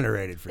 It's been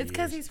underrated for years. It's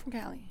because he's from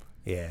Cali.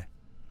 Yeah.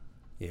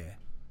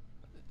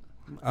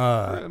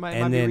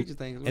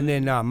 And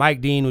then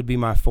Mike Dean would be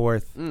my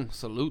fourth.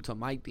 Salute to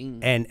Mike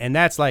Dean. And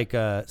that's like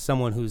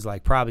someone who's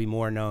like probably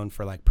more known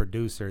for like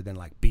producer than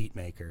like beat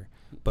maker,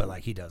 but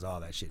like he does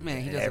all that shit.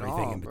 Man, he does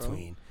everything all, in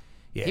between.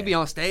 Yeah, he be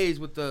on stage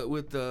with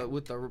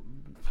the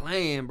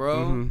playing, bro.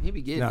 Mm-hmm. He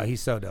be getting. No,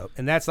 he's so dope.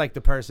 And that's like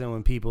the person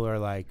when people are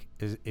like,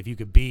 if you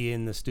could be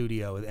in the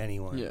studio with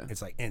anyone,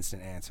 it's like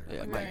instant answer. Yeah,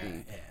 like, Mike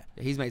Dean. Yeah.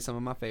 He's made some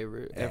of my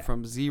favorite,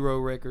 from Zero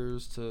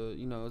Records to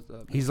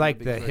he's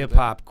like the hip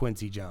hop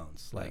Quincy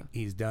Jones. Like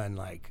he's done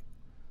like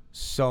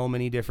so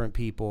many different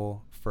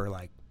people for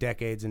like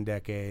decades and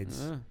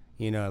decades.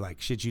 You know, like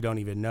shit you don't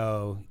even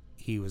know.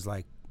 He was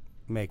like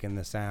making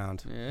the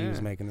sound. He was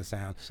making the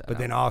sound. But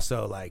then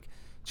also like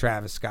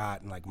Travis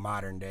Scott and like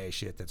modern day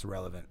shit that's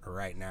relevant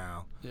right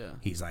now. Yeah,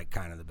 he's like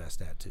kind of the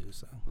best at too.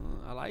 So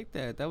I like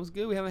that. That was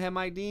good. We haven't had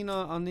Mike Dean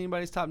on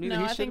anybody's top neither.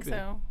 No, I think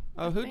so.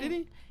 Oh, who did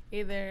he?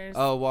 Either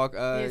Walker,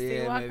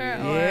 Walker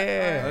maybe.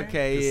 or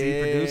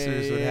okay,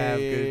 producers would have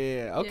good.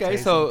 Yeah. Okay,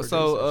 so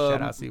shout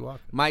out C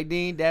Walker, Mike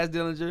Dean, Daz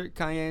Dillinger,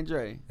 Kanye, and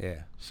Dre.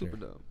 Yeah, super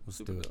dope.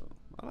 Super dope.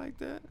 I like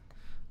that.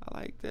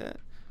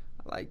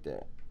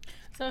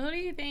 So who do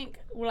you think,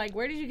 like,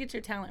 where did you get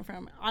your talent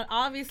from?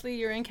 Obviously,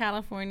 you're in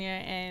California,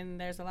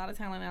 and there's a lot of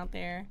talent out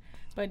there.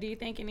 But do you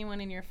think anyone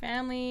in your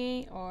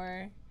family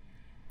or?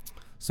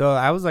 So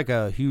I was like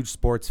a huge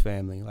sports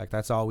family. Like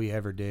that's all we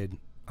ever did.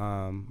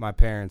 My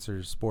parents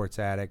are sports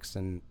addicts,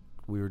 and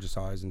we were just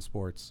always in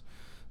sports.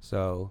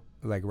 So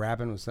like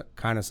rapping was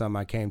kind of something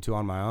I came to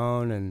on my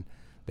own, and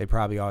they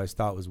probably always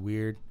thought was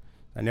weird.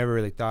 I never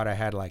really thought I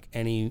had like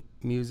any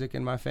music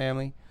in my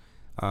family.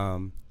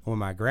 When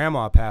my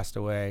grandma passed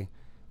away,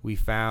 we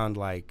found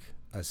like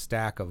a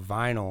stack of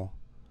vinyl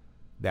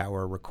that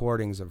were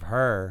recordings of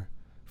her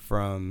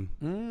from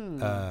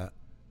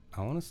I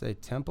want to say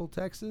Temple,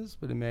 Texas,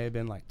 but it may have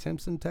been like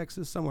Timpson,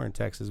 Texas, somewhere in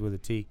Texas with a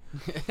T.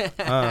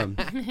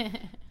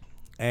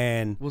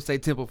 And we'll say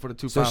Temple for the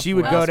 2. So she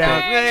would go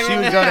down. She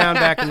would go down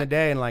back in the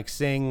day and like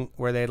sing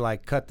where they'd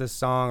like cut the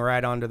song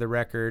right onto the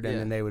record, and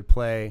then they would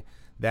play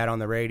that on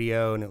the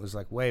radio, and it was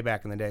like way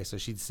back in the day. So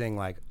she'd sing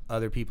like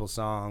other people's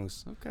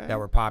songs that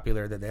were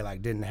popular that they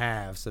like didn't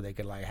have, so they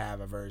could like have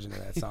a version of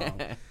that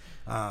song.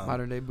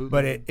 Modern day bootleg.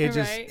 But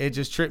it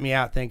just tripped me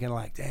out thinking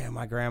like, damn,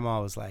 my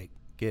grandma was like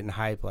getting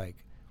hype, like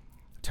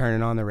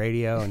turning on the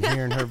radio and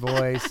hearing her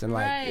voice and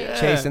like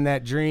chasing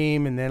that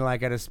dream, and then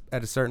like at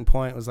a certain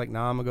point was like,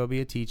 nah, I'm gonna go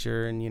be a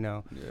teacher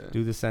and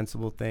do the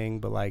sensible thing,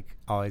 but like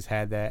always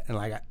had that. And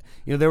like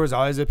there was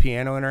always a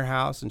piano in her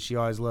house, and she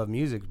always loved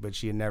music, but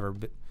she had never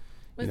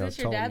was this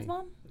your dad's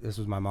mom? This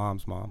was my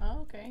mom's mom.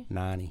 Oh, okay.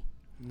 Nani,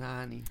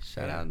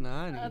 shout out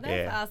Nani. Oh,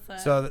 that's awesome.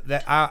 So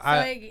that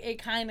it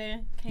kind of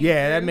came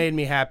that made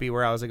me happy,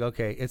 where I was like,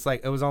 okay, it's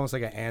like it was almost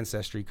like an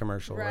Ancestry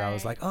commercial where I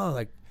was like, oh,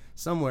 like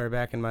somewhere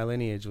back in my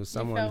lineage was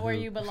someone who, where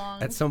you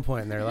belonged at some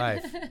point in their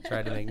life,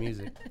 tried to make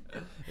music.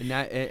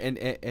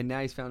 And now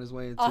he's found his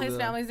way into all his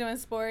family's doing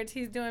sports,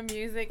 he's doing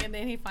music, and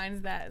then he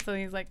finds that, so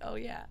he's like, oh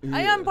yeah.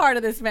 I am part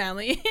of this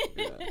family.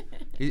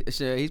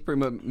 He's pretty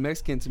much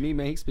Mexican to me,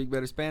 man. He speak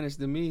better Spanish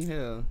than me.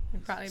 Hell,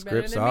 probably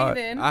better than me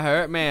then. I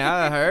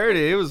heard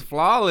it. It was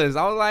flawless.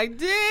 I was like,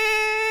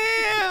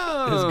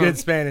 damn. It was good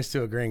Spanish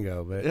to a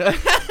gringo, but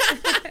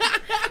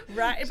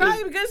right,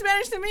 probably good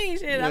Spanish to me.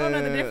 Shit, I don't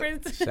know the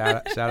difference.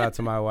 Shout out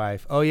to my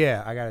wife. Oh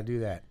yeah, I gotta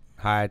do that.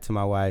 hi to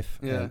my wife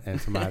and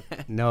to my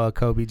Noah,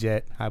 Kobe,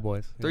 Jet. Hi,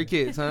 boys. 3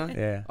 kids, huh?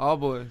 Yeah. All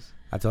boys.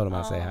 I told him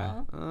I'd say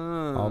hi.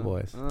 All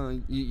boys.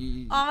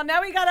 Oh,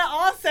 now we gotta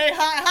all say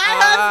hi.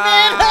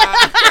 Hi,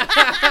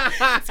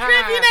 husband.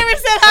 Script, you never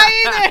said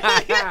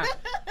hi either.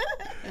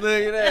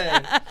 Look at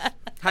that.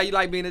 How you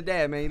like being a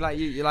dad, man? You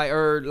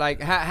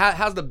like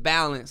how's the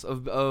balance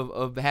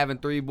of having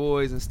 3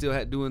 boys and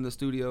still doing the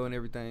studio and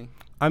everything?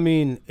 I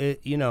mean,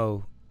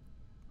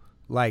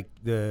 like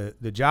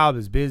the job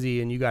is busy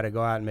and you got to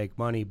go out and make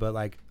money, but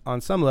like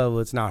on some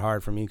level it's not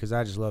hard for me because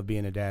I just love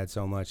being a dad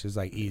so much. It's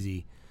like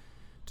easy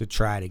to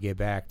try to get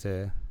back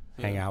to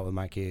hang out with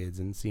my kids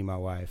and see my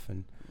wife,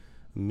 and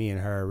me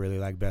and her are really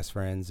like best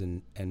friends,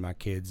 and my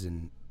kids,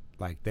 and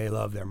like they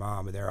love their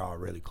mom, but they're all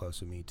really close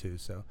with me too.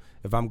 So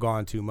if I'm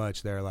gone too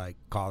much, they're like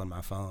calling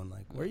my phone,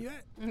 like, where you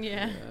at?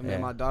 Yeah. I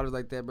mean, my daughter's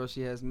like that, bro.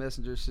 She has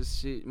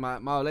messengers. My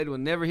old lady will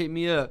never hit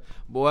me up.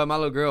 Boy, my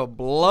little girl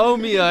blow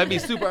me up. It'd be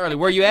super early.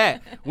 Where you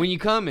at? When you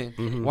coming?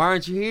 Why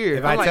aren't you here?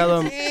 If I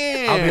tell him,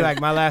 I'll be like,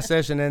 my last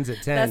session ends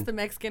at 10. That's the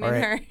Mexican in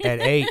her. At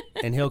 8,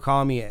 and he'll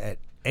call me at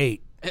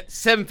 8. At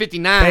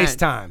 7:59.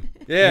 FaceTime.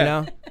 Yeah. You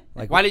know?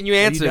 Like, why didn't you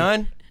answer? Are you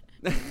done?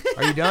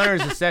 Are you done, or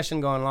is the session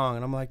going long?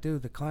 And I'm like,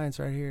 dude, the client's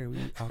right here.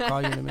 I'll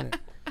call you in a minute.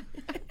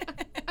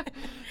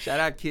 Shout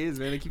out kids,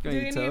 man. They keep you on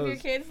your toes. Do any of your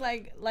kids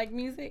like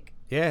music?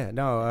 Yeah,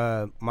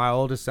 no. My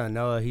oldest son,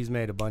 Noah, he's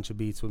made a bunch of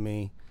beats with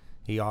me.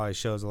 He always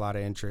shows a lot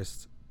of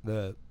interest.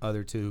 The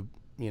other 2,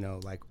 you know,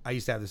 like I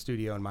used to have the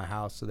studio in my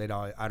house, so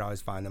I'd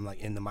always find them like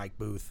in the mic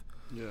booth.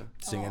 Yeah,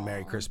 singing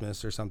Merry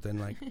Christmas or something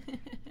like.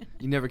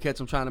 You never catch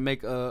them trying to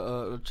make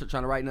trying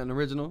to write nothing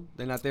original?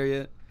 They're not there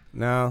yet?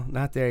 No,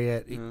 not there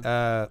yet.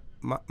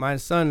 My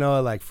son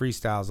Noah like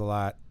freestyles a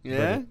lot.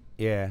 Yeah?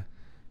 Yeah.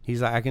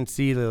 He's like, I can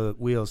see the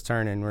wheels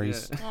turning where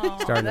he's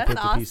starting to put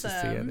the pieces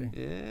together.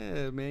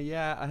 Yeah, man.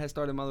 Yeah, I had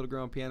started my little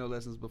girl on piano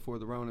lessons before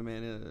the Rona,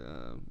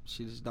 man.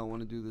 She just don't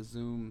want to do the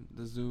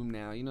Zoom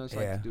now. You know, it's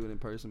like to do it in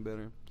person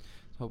better.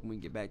 So hoping we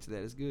can get back to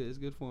that. It's good. It's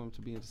good for him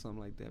to be into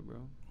something like that, bro.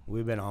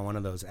 We've been on one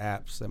of those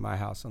apps at my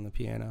house on the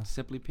piano.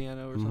 Simply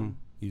Piano or something?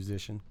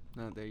 Musician.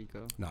 No, there you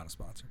go. Not a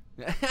sponsor.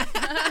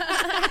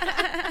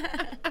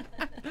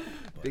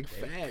 Big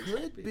facts.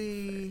 Could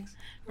be.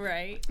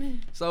 Right.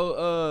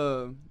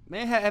 So,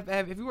 man,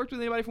 have you worked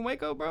with anybody from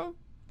Waco, bro?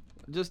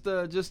 Just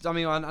I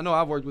mean, I know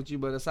I've worked with you,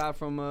 but aside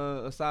from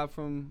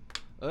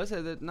us,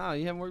 no,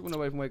 you haven't worked with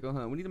nobody from Waco,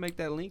 huh? We need to make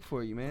that link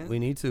for you, man. We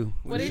need to.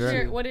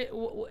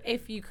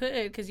 If you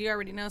could, because you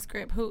already know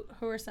Script, who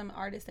are some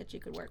artists that you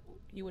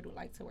would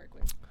like to work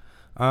with?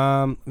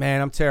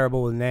 Man, I'm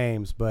terrible with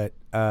names, but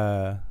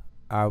I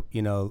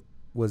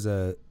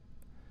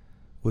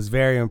was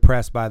very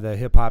impressed by the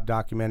hip hop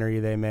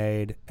documentary they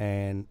made,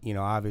 and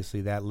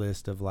obviously that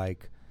list of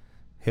like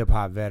hip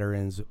hop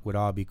veterans would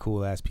all be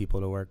cool ass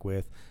people to work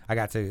with. I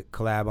got to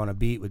collab on a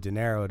beat with De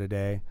Niro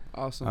today.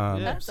 Awesome.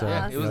 That's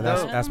awesome. It was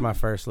that's my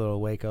first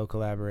little Waco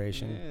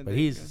collaboration. Yeah, but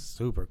he's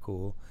super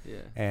cool.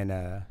 Yeah.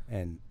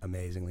 And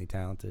amazingly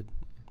talented.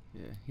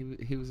 Yeah,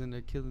 he was in there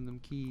killing them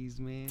keys,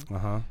 man.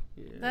 Yeah.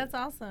 That's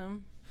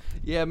awesome.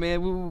 Yeah,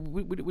 man,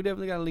 we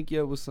definitely gotta link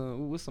you up with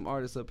some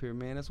artists up here,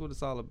 man. That's what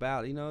it's all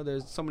about.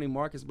 There's so many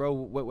markets, bro.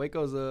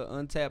 Waco's a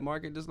untapped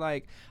market. Just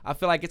like I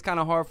feel like it's kind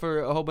of hard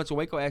for a whole bunch of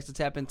Waco acts to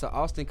tap into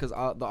Austin, because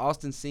the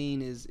Austin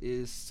scene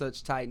is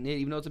such tight knit.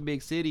 Even though it's a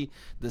big city,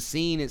 the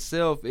scene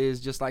itself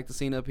is just like the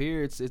scene up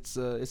here.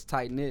 It's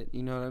tight knit.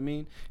 You know what I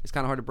mean? It's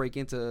kind of hard to break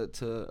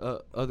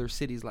into other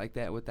cities like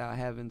that without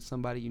having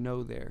somebody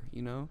there.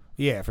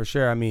 Yeah, for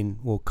sure. I mean,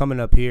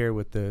 coming up here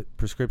with the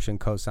prescription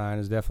cosign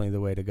is definitely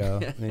the way to go.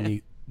 And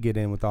you get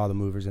in with all the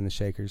movers and the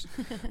shakers.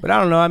 But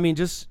I don't know. I mean,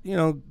 just,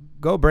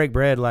 go break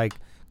bread. Like,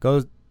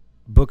 go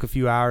book a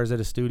few hours at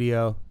a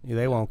studio.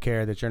 They won't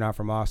care that you're not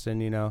from Austin,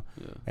 Yeah.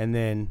 And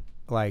then,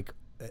 like,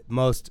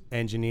 most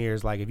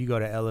engineers, like, if you go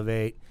to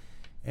Elevate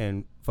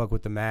and fuck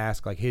with the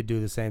mask, like, he'd do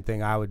the same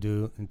thing I would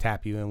do and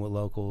tap you in with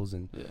locals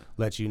and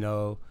let you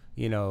know,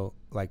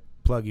 like,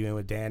 plug you in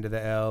with Dan to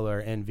the L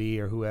or NV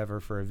or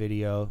whoever for a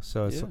video.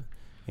 So it's,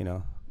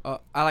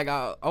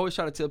 I always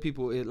try to tell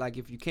people,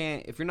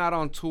 if you're not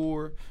on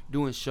tour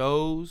doing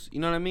shows, you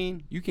know what I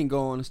mean? You can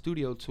go on a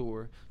studio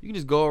tour. You can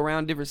just go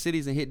around different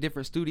cities and hit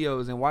different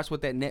studios and watch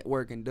what that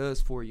networking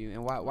does for you,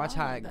 and watch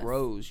how it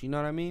grows. You know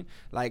what I mean?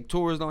 Like,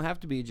 tours don't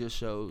have to be just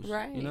shows.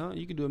 Right.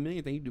 You can do a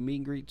million things. You can do meet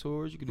and greet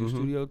tours. You can do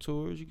studio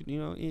tours. You can,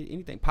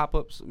 anything, pop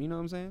ups. You know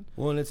what I'm saying?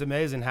 Well, and it's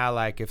amazing how,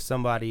 like, if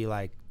somebody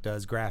like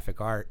does graphic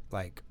art,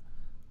 like,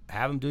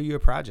 have them do you a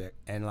project,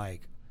 and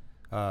like,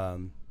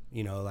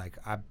 like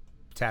I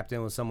tapped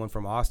in with someone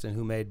from Austin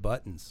who made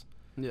buttons.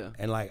 Yeah.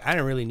 And like, I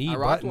didn't really need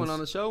buttons. I rocked one on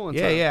the show one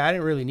time. Yeah, I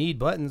didn't really need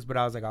buttons, but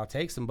I was like, I'll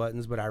take some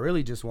buttons, but I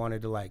really just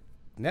wanted to like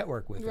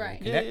network with her, and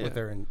connect with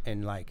her,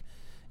 and like,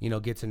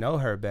 get to know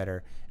her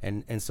better.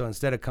 And so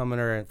instead of coming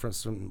her from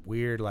some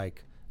weird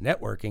like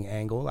networking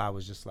angle, I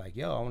was just like,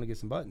 yo, I want to get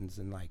some buttons,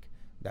 and like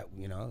that,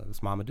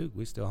 it's Mama Duke.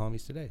 We still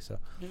homies today. So,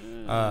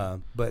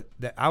 but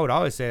I would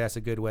always say that's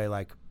a good way.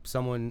 Like,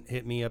 someone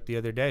hit me up the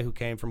other day who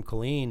came from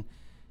Killeen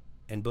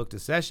and booked a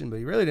session, but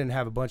he really didn't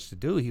have a bunch to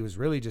do. He was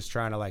really just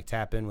trying to like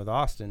tap in with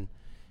Austin,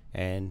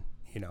 and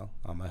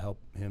I'm gonna help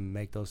him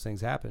make those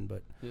things happen.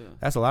 But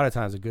that's a lot of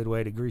times a good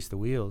way to grease the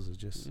wheels is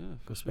just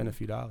go spend a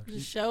few dollars.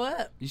 Just show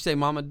up. You say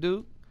Mama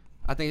Duke?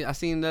 I think I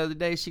seen the other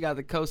day she got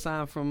the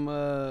cosign from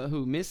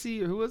who,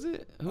 Missy, or who was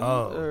it?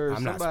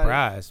 I'm not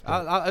surprised.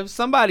 It was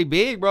somebody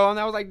big, bro, and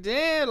I was like,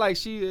 damn, like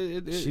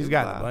she's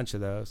got a bunch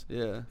of those.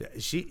 Yeah,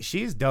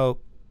 she's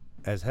dope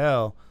as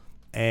hell,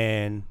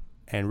 and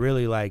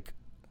really like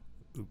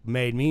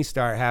made me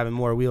start having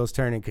more wheels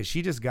turning because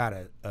she just got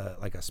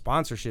a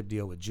sponsorship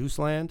deal with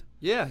Juiceland.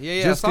 Yeah.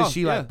 Just because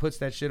she like puts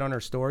that shit on her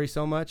story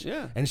so much.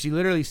 Yeah. And she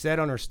literally said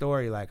on her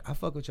story, like, I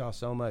fuck with y'all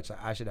so much,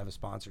 like, I should have a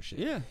sponsorship.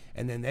 Yeah.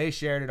 And then they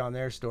shared it on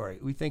their story.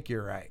 We think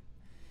you're right.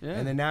 Yeah.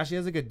 And then now she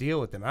has a good deal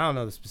with them. I don't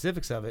know the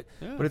specifics of it,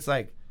 but it's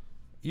like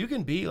you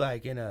can be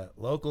like in a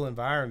local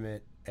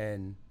environment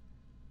and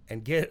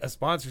get a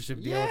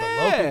sponsorship deal with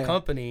a local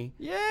company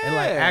and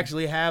like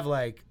actually have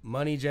like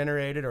money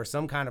generated or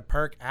some kind of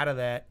perk out of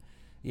that,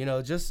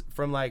 just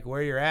from like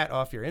where you're at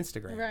off your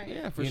Instagram. Right.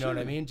 Yeah, for sure. You know what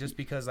I mean? Just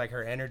because like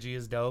her energy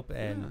is dope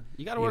and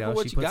you gotta work with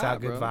what she you puts got, out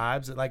good bro.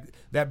 vibes. Like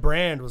that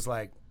brand was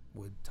like,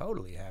 would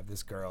totally have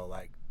this girl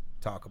like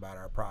talk about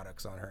our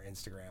products on her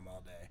Instagram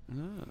all day.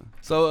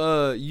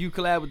 So you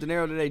collab with De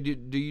Niro today.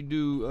 Do you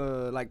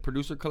do like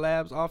producer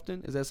collabs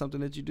often? Is that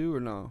something that you do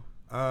or no?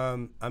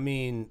 I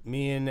mean,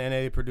 me and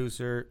NA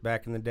Producer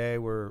back in the day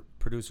were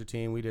producer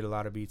team. We did a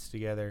lot of beats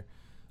together.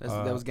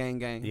 That was Gang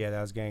Gang. Yeah,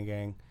 that was Gang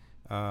Gang.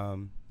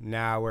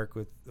 Now I work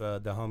with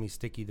the homie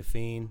Sticky the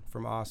Fiend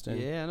from Austin.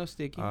 Yeah, I know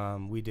Sticky.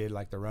 We did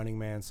like the Running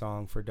Man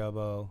song for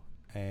Dubbo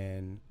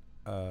and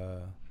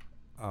I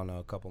don't know,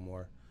 a couple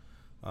more.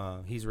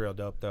 He's real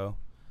dope though.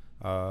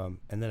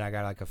 And then I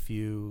got like a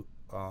few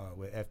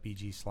with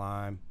FBG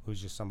Slime,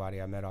 who's just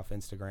somebody I met off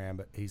Instagram,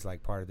 but he's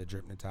like part of the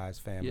Dripnotized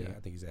family. I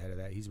think he's the head of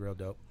that. He's real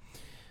dope.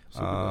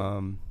 Super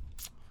dope.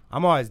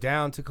 I'm always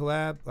down to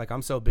collab. Like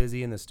I'm so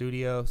busy in the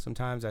studio.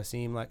 Sometimes I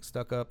seem like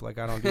stuck up, like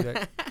I don't do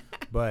that.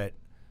 But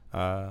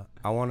I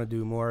want to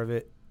do more of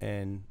it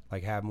and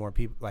like have more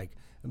people, like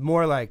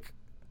more like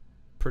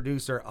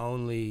producer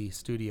only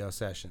studio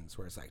sessions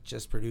where it's like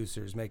just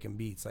producers making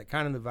beats, like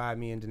kind of the vibe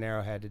me and De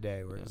Niro had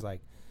today, where it's like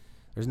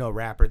there's no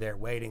rapper there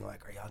waiting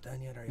like, are y'all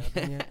done yet? Are y'all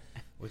done yet?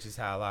 Which is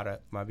how a lot of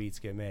my beats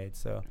get made.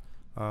 So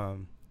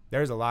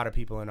there's a lot of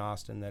people in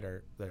Austin that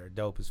are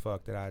dope as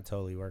fuck that I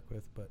totally work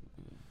with. But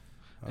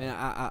and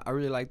I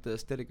really like the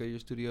aesthetic of your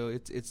studio.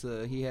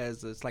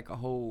 It's like a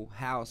whole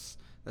house.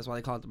 That's why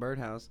they call it the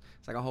Birdhouse.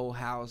 It's like a whole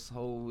house.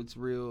 It's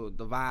real.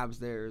 The vibes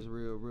there is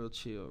real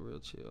chill.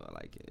 I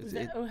like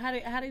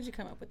it. How did you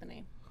come up with the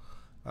name?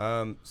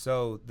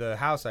 So the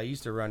house I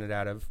used to run it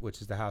out of, which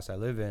is the house I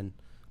live in,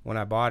 when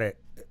I bought it,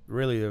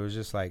 really there was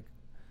just like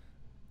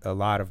a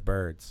lot of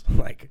birds,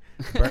 like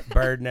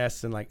bird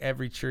nests in like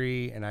every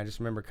tree. And I just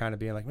remember kind of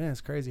being like, man, it's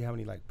crazy how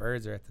many like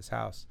birds are at this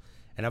house.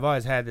 And I've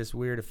always had this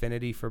weird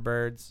affinity for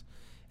birds.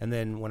 And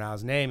then when I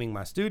was naming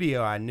my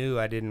studio, I knew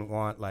I didn't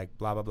want like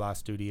blah, blah, blah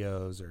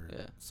studios or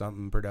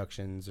something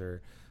productions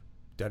or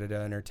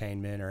da-da-da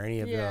entertainment or any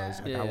of those.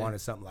 Like I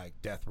wanted something like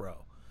Death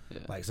Row,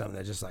 like something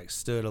that just like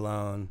stood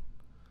alone.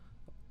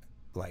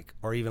 Like,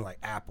 or even like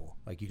Apple,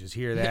 like you just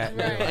hear that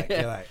and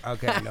you're like,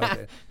 okay, no,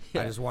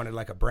 I just wanted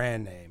like a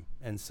brand name.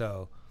 And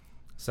so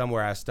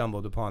somewhere I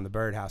stumbled upon the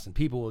Birdhouse, and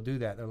people will do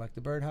that. They're like,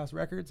 the Birdhouse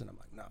Records? And I'm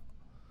like, no.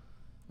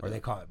 Or they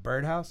call it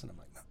Birdhouse, and I'm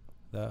like, no,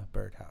 the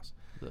Birdhouse.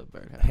 The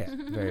Birdhouse. Yeah,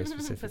 very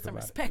specific. Put some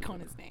respect on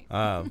his name.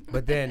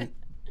 But then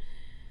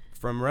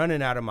from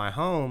running out of my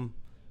home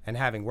and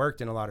having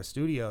worked in a lot of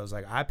studios,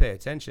 like I pay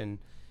attention,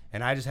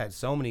 and I just had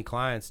so many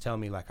clients tell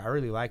me like, I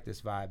really like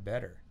this vibe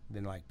better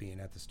than like being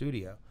at the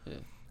studio.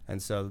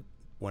 And so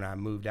when I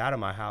moved out of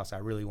my house, I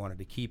really wanted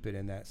to keep it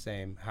in that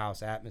same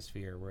house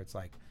atmosphere where it's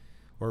like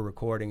we're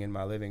recording in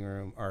my living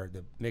room, or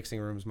the mixing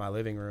room's my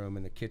living room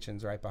and the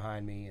kitchen's right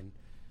behind me, and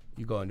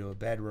you go into a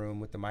bedroom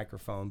with the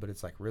microphone, but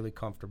it's like really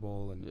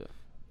comfortable and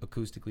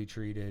acoustically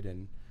treated,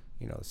 and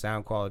the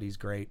sound quality's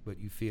great, but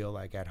you feel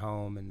like at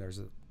home, and there's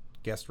a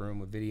guest room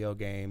with video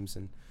games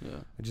and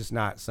just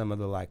not some of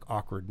the like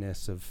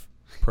awkwardness of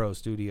pro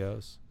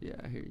studios. Yeah,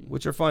 I hear you.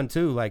 Which are fun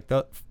too. Like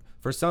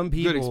for some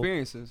people, good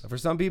experiences. For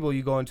some people,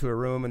 you go into a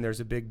room and there's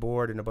a big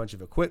board and a bunch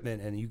of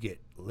equipment, and you get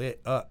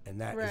lit up,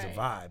 and that is a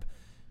vibe.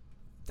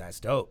 That's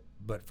dope.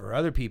 But for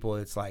other people,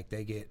 it's like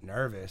they get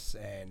nervous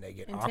and they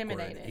get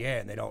awkward. Yeah,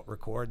 and they don't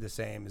record the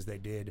same as they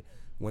did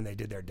when they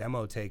did their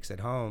demo takes at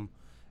home.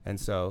 And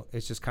so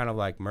it's just kind of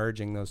like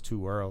merging those two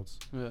worlds.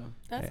 Yeah.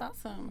 That's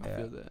awesome. I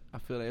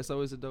feel that. It's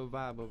always a dope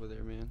vibe over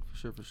there, man. For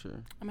sure.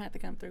 I'm going to have to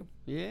come through.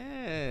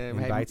 Yeah.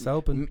 Invites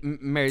open.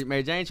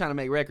 Mary Jane trying to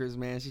make records,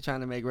 man. She's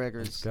trying to make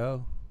records. Let's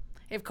go.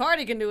 If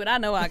Cardi can do it, I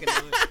know I can do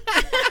it.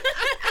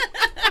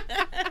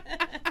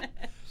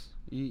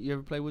 You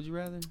ever play Would You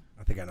Rather?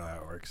 I think I know how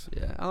it works.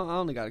 Yeah. I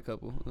only got a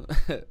couple.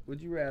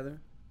 Would you rather?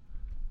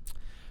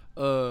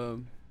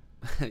 You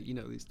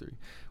know these three.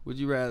 Would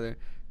you rather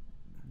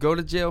go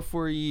to jail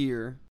for a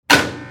year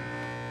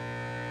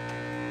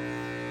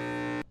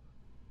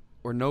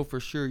or know for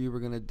sure you were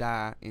going to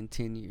die in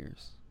 10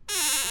 years?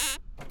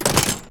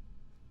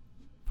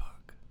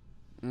 Fuck.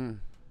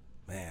 Man,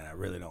 man, I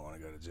really don't want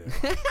to go to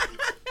jail.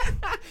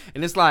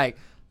 And it's like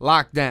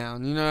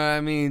lockdown, you know what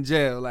I mean?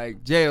 Jail,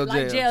 like jail.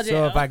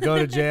 So if I go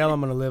to jail, I'm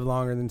going to live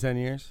longer than 10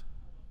 years?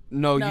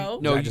 No,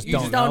 you just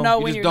don't don't know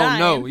when you you're just don't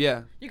dying. know,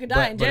 yeah. You could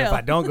die in jail. But if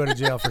I don't go to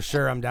jail, for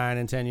sure I'm dying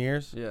in 10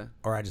 years? Yeah.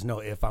 Or I just know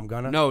if I'm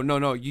going to? No.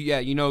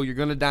 You know you're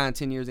going to die in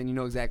 10 years and you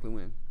know exactly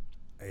when.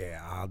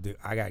 Yeah,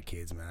 I got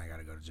kids, man. I got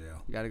to go to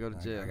jail. You got to go to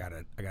jail.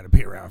 I got to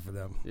be around for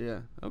them. Yeah.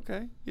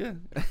 Okay. Yeah.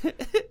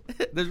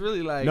 There's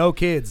really like no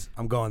kids.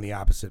 I'm going the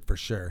opposite for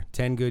sure.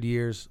 10 good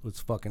years. Let's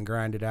fucking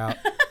grind it out.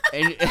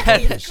 And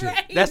that's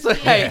what that's what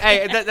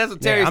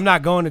Terry. Yeah, I'm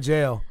not going to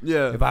jail.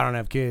 Yeah. If I don't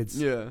have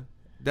kids. Yeah.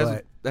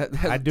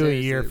 I'd do a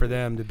year for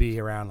them to be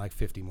around like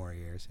 50 more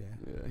years.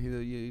 Yeah.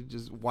 You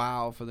just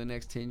wow for the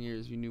next 10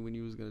 years. You knew when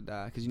you was gonna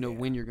die because you know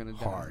when you're gonna die.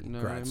 Hard. You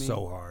know grind what I mean?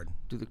 so hard.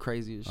 Do the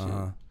craziest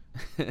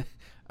shit.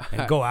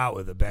 And go out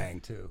with a bang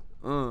too.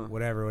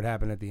 Whatever would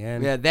happen at the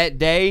end. Yeah, that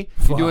day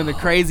you're doing the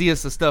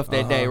craziest of stuff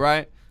that day,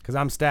 right? Because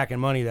I'm stacking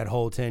money that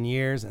whole 10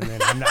 years, and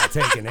then I'm not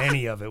taking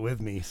any of it with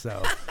me.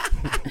 So.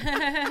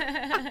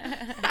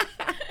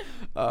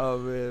 Oh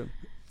man,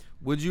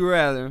 would you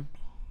rather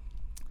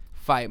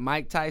fight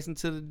Mike Tyson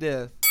to the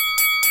death?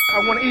 I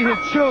want to eat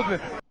his children.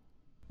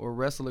 Or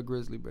wrestle a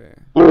grizzly bear?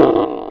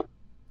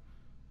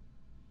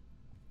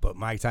 But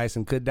Mike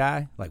Tyson could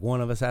die. Like one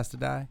of us has to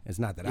die. It's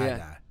not that I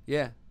die.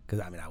 Yeah. Because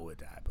I mean I would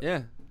die. But.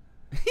 Yeah.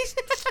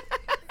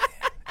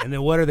 And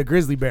then what are the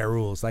grizzly bear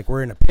rules? Like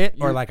we're in a pit,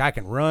 or like I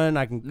can run?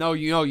 I can. No,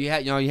 you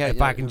had.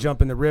 If I can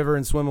jump in the river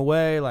and swim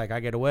away, like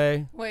I get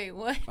away. Wait,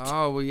 what?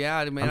 Oh well,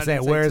 yeah. Man, I'm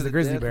saying where is the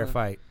grizzly bear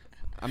fight?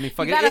 I mean,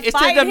 fuck it. It Still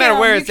doesn't matter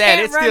where it's at.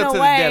 It's still to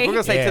the death. We're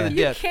gonna say to the You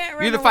death. can't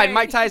run You either fight away.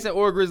 Mike Tyson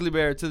or a grizzly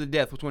bear to the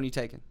death. Which one are you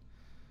taking?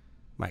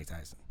 Mike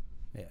Tyson.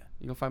 Yeah.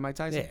 You gonna fight Mike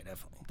Tyson? Yeah,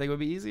 definitely. Think it would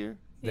be easier?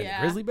 Than a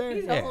grizzly bear?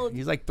 He's yeah. old.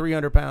 He's like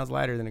 300 pounds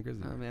lighter than a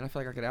grizzly bear. Oh man, I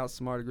feel like I could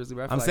outsmart a grizzly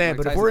bear. I'm saying,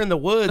 but if we're in the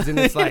woods and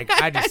it's like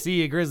I just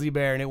see a grizzly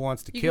bear and it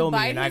wants to kill me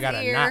and I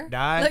gotta not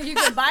die, Look, you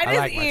can bite I his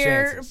like my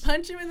ear, chances.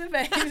 punch him in the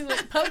face,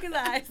 like, poke his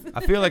eyes. I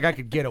feel like I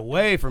could get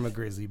away from a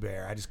grizzly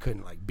bear. I just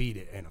couldn't like beat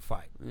it in a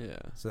fight. Yeah.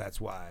 So that's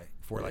why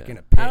if we're like in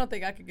a pit. I don't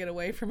think I could get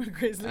away from a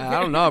grizzly bear. I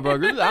don't know, bro.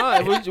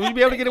 Would you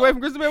be able to get away from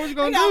grizzly bear? What you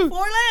gonna They do? got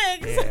 4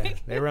 legs. Yeah,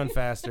 they run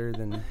faster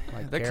than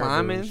like They're caribou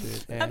climbing. and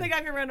shit. I Yeah. think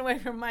I could run away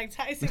from Mike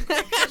Tyson.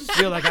 I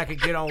feel like I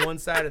could get on one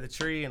side of the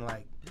tree and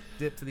like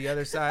dip to the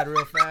other side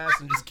real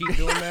fast and just keep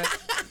doing that.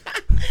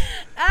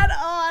 At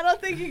all, I don't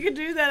think you could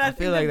do that. I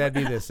feel like that'd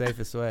be the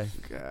safest way.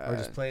 God. Or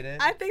just play dead.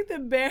 I think the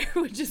bear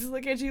would just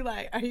look at you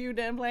like, "Are you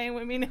done playing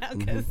with me now?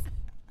 Because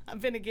I'm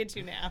finna get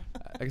you now."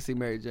 I can see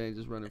Mary Jane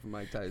just running from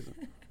Mike Tyson.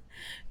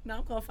 No,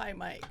 I'm gonna fight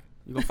Mike.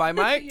 You gonna fight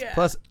Mike? Yeah.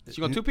 Plus,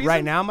 She gonna two-piece right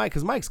him? now, Mike,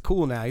 because Mike's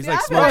cool now. He's Yeah, like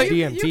I smokes know.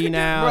 You DMT can do-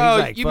 now. Bro,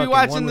 He's like you be fucking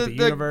watching one with the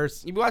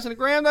universe. You be watching the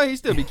gram though. He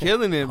still be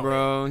killing it,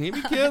 bro. He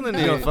be killing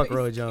He gonna it. fuck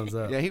Roy Jones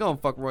up. Yeah, he gonna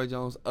fuck Roy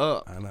Jones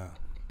up. I know.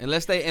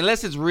 Unless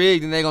it's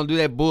rigged and they gonna do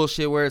that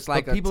bullshit where it's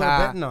like But a people tie.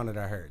 are betting on it,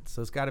 I heard.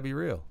 So it's got to be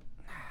real.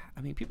 I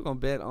mean, people gonna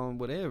bet on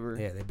whatever.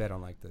 Yeah, they bet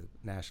on like the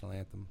national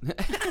anthem.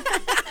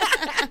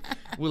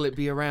 Will it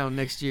be around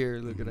next year?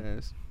 Look at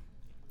us.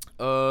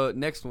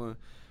 Next one.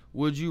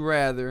 Would you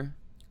rather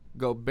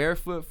go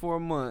barefoot for a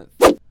month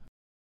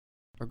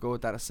or go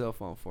without a cell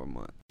phone for a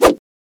month?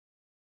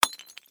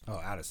 Oh,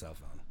 out of cell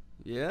phone.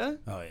 Yeah.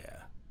 Oh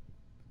yeah.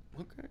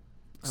 Okay.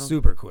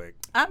 Super quick.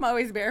 I'm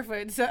always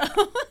barefoot, so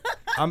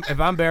If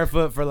I'm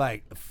barefoot for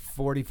like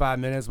 45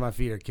 minutes, my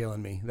feet are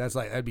killing me.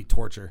 That'd be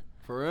torture.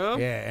 For real?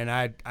 Yeah,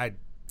 and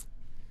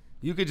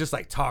you could just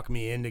like talk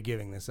me into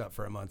giving this up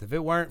for a month. If it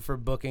weren't for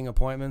booking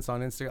appointments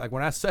on Instagram, like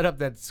when I set up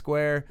that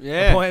Square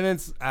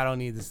appointments, I don't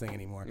need this thing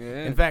anymore.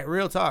 Yeah. In fact,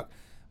 real talk,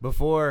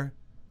 before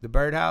the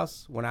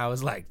Birdhouse, when I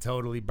was like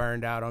totally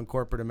burned out on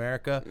corporate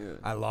America,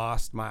 I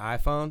lost my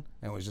iPhone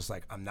and was just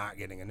like, I'm not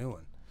getting a new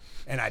one.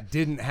 And I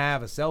didn't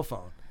have a cell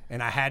phone.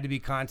 And I had to be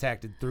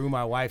contacted through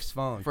my wife's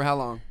phone. For how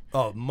long?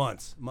 Oh,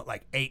 months.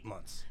 Like 8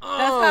 months.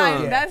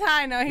 that's how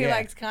I know he Yeah.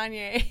 likes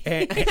Kanye.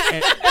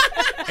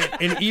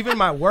 And even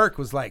my work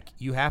was like,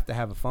 you have to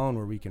have a phone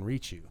where we can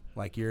reach you.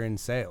 Like, you're in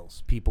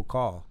sales. People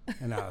call.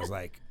 And I was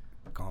like,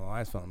 call my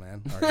wife's phone,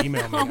 man. Or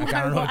email me. Like,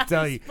 I don't know what to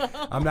tell you.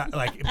 I'm not,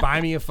 like,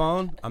 buy me a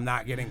phone. I'm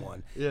not getting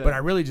one. Yeah. But I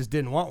really just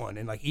didn't want one.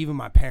 And, like, even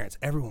my parents,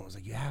 everyone was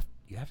like, you have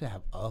to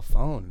have a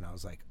phone. And I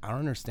was like, I don't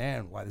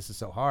understand why this is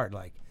so hard.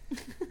 Like,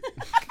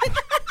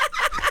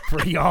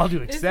 for y'all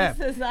to accept.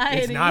 society.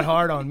 It's not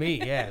hard on me.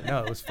 Yeah,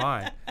 no, it was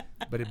fine.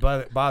 But it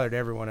bothered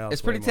everyone else.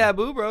 It's pretty way more.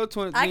 taboo, bro. I You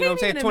know what can't I'm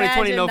saying? even 2020,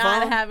 imagine no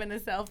not phone. having a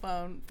cell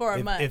phone for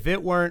a month. If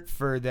it weren't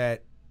for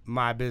that,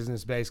 my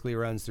business basically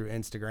runs through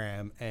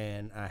Instagram,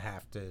 and I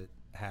have to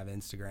have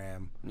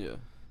Instagram Yeah.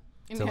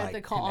 and to you have like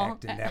to call.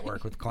 connect and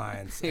network with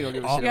clients. He don't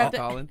give a All- shit You have about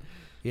to- calling.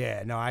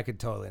 Yeah, no, I could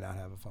totally not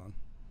have a phone,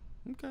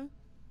 Okay.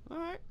 All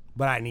right.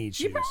 but I need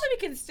shoes. You probably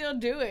can still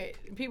do it.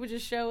 People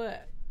just show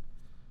up.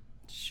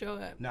 Show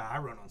up. No, I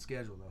run on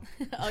schedule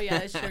though. Oh yeah,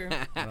 that's true.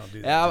 I don't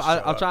do that. Yeah, Just show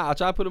I'll up.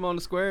 try to put him on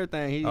the Square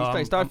thing. He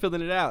I'm- start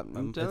filling it out.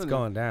 I'm telling it's you.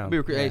 going down.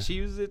 Hey, Yeah. she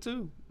uses it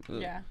too.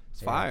 Yeah.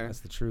 It's fire.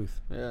 That's the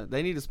truth. Yeah,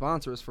 they need to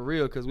sponsor us for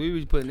real because we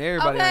be putting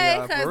everybody Okay, on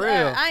y'all because for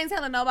real. I ain't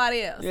telling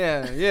nobody else.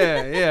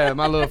 Yeah.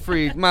 My little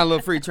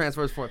free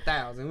transfers for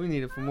 1,000. We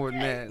need it for more than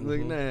that.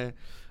 Look at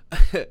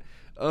that.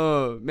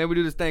 Man, we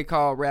do this thing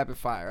called Rapid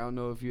Fire. I don't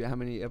know how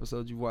many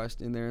episodes you've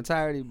watched in their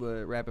entirety,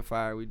 but Rapid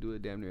Fire, we do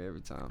it damn near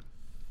every time.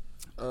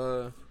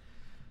 All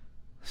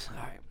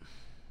right.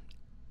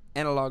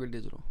 Analog or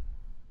digital?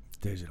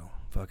 Digital.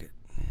 Fuck it.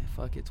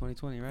 Fuck it,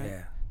 2020, right?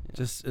 Yeah.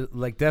 Just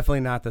like definitely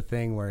not the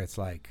thing where it's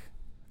like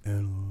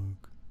analog.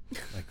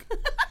 Like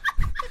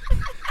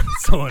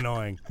so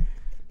annoying.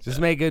 Just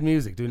make good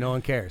music, dude. No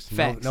one cares.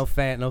 Facts. No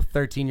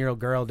 13-year-old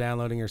girl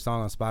downloading your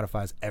song on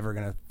Spotify is ever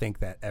gonna think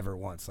that ever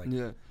once. Like,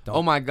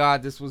 Oh my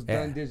God, this was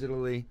done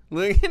digitally.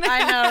 Look at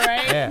I know,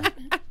 right? Yeah.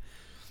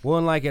 Well,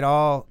 and like it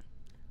all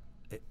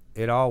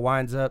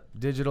winds up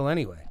digital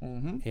anyway.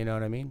 Mm-hmm. You know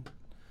what I mean?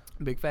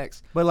 Big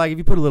facts. But like if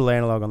you put a little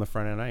analog on the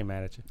front end, I ain't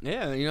mad at you.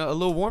 Yeah, a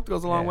little warmth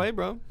goes a long way,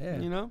 bro.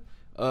 Yeah.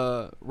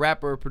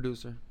 Rapper or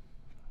producer?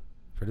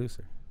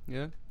 Producer.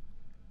 Yeah.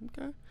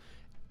 Okay.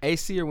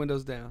 AC or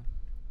windows down?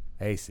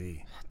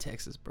 AC.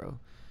 Texas, bro.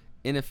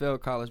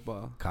 NFL, college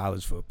ball.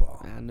 College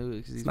football. I knew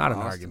it. It's not an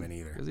argument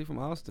either. Because he's from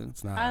Austin.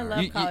 It's not. I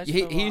love college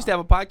he football. used to have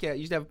a podcast.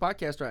 You used to have a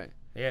podcast, right?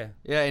 Yeah.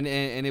 Yeah, and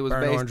it was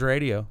Burn based Orange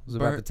Radio. It was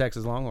about the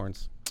Texas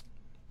Longhorns.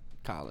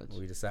 college.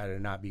 We decided to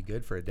not be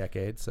good for a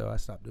decade, so I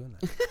stopped doing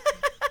that.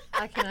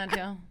 I cannot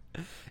tell.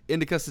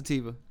 Indica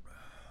sativa.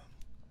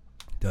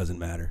 Doesn't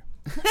matter.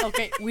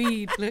 Okay,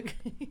 weed. Look.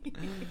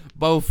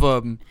 Both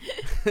of them.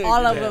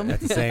 All of them. At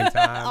the same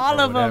time.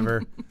 All or of 'em.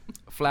 whatever.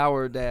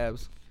 Flower or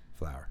dabs.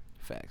 Flower.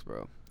 Facts,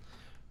 bro.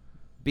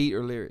 Beat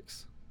or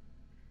lyrics.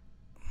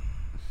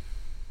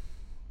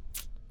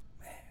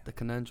 Man. The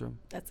conundrum.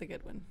 That's a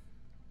good one.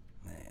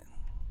 Man.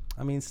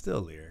 I mean,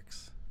 still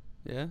lyrics.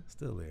 Yeah.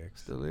 Still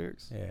lyrics. Still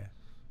lyrics. Yeah.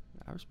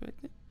 I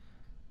respect it.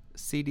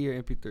 CD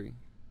or MP3.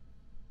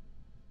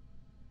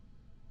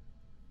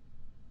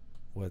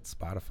 What's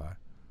Spotify?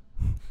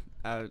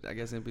 I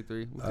guess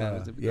MP3.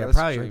 Yeah, That's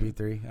probably streaming.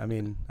 MP3. I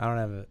mean, I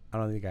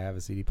don't think I have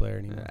a CD player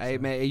anymore. Hey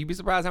so. man, you'd be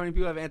surprised how many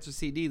people have answered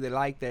CD that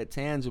like that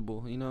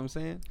tangible. You know what I'm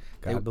saying?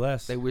 God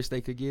bless. They wish they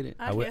could get it.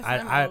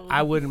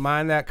 I wouldn't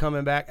mind that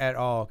coming back at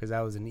all because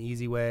that was an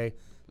easy way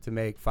to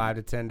make $5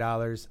 to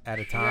 $10 at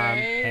a time.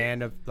 Right.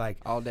 And of like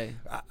All day.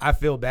 I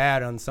feel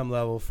bad on some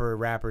level for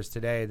rappers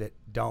today that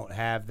don't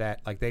have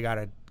that. Like they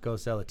gotta go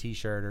sell a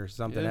T-shirt or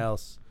something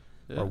else,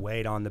 or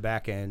wait on the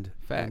back end.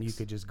 Facts. And you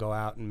could just go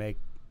out and make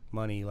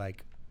money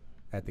like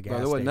at the gas Bro,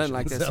 there wasn't nothing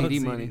like station that selling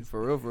CD money. CDs.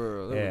 For real, for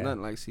real. There Yeah. was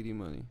nothing like CD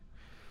money.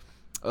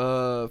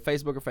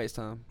 Facebook or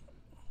FaceTime?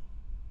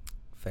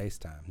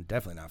 FaceTime,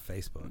 definitely not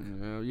Facebook.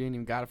 You ain't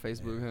even got a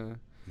Facebook, huh?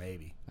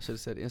 Maybe I should have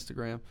said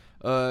Instagram.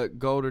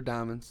 Gold or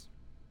diamonds?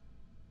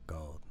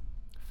 gold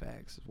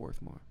Facts. It's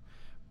worth more.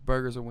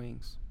 Burgers or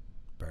wings?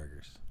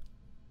 burgers.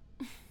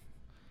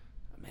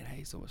 Man, I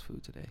ate so much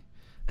food today.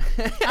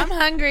 I'm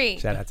hungry.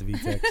 Shout out to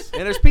VTEX.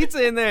 And there's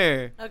pizza in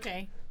there.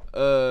 Okay.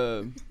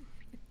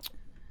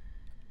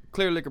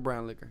 Clear liquor,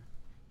 brown liquor.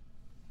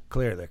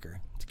 Clear liquor,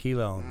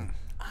 tequila only.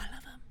 All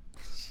of them.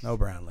 No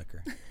brown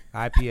liquor.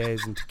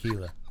 IPAs and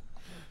tequila.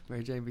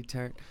 Mary Jane be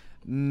turned.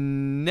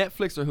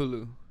 Netflix or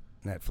Hulu?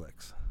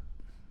 Netflix.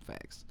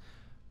 Facts.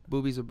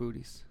 Boobies or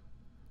booties?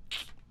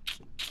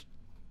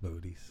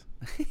 Booties.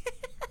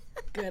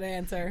 Good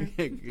answer.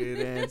 Good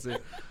answer.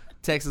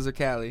 Texas or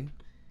Cali?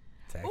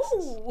 Texas.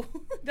 Ooh,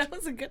 that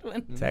was a good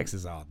one.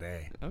 Texas all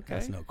day. Okay.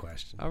 That's no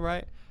question. All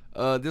right.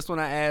 This one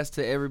I asked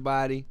to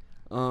everybody.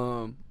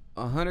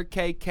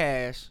 $100K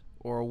cash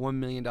or a $1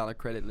 million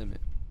credit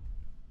limit?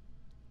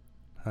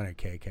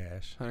 100K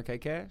cash. 100K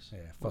cash?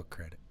 Yeah, fuck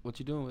credit. What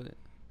you doing with it?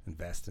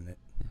 Invest in it.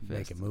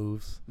 Invest. Making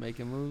moves.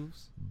 Making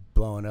moves?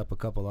 Blowing up a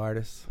couple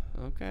artists.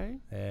 Okay.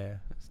 Yeah.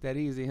 It's that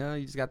easy, huh?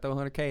 You just got to throw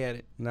 100K at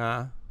it.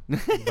 Nah.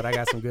 But I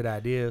got some good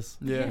ideas.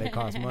 Yeah. They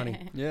cost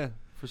money. Yeah,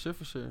 for sure,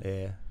 for sure.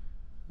 Yeah.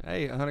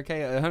 Hey,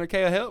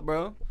 100K will help,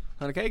 bro.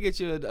 100K get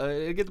you,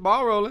 it'll get the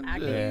ball rolling. I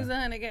could Yeah. use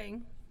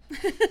 100K.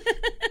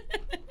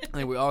 I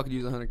think we all could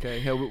use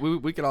 100K. Hell,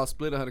 we could all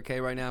split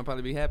 100K right now and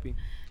probably be happy.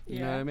 You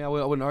know what I mean? I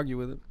wouldn't argue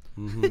with it.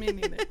 Mm-hmm. Me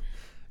neither.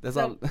 That's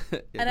So, all.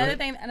 Yeah,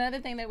 Another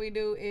thing that we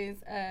do is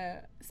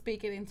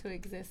speak it into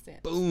existence.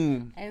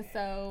 Boom. And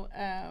so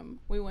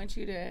we want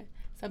you to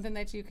something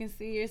that you can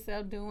see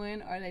yourself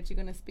doing or that you're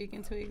gonna speak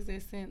into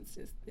existence.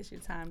 Just it's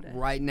your time to.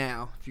 Right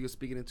now, if you could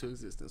speak it into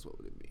existence, what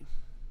would it be?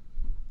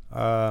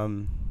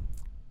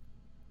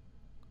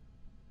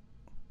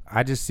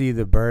 I just see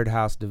the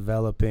Birdhouse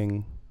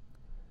developing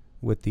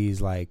with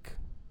these like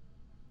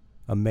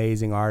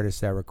amazing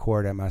artists that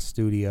record at my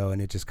studio,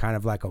 and it just kind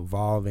of like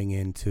evolving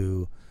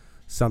into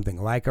something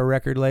like a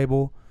record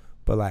label,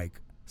 but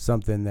like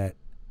something that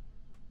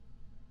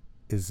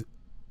is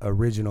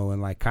original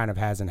and like kind of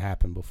hasn't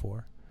happened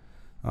before.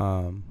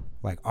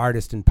 Like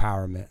artist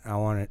empowerment.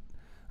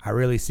 I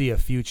really see a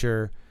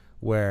future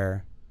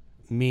where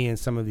me and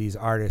some of these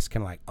artists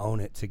can like own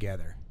it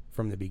together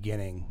from the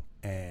beginning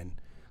and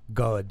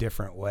go a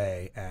different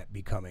way at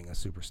becoming a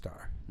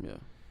superstar. Yeah.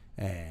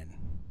 And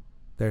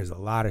there's a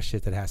lot of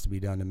shit that has to be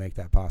done to make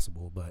that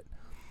possible. But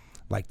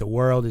like the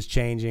world is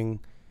changing,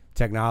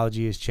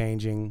 technology is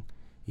changing.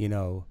 You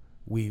know,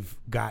 we've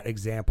got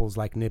examples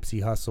like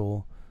Nipsey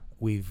Hussle.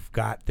 We've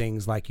got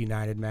things like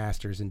United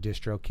Masters and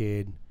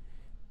DistroKid.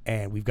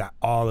 And we've got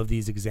all of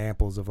these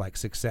examples of like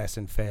success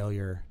and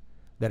failure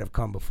that have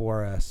come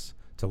before us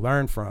to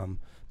learn from.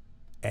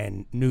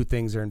 And new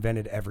things are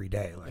invented every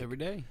day. Like every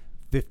day.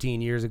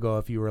 15 years ago,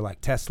 if you were like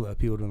Tesla,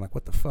 people would have been like,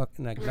 what the fuck?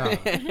 And like, no.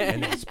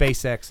 And then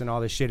SpaceX and all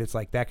this shit, it's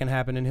like that can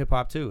happen in hip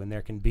hop too. And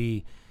there can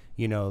be,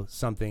 you know,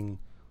 something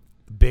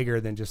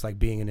bigger than just like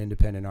being an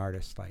independent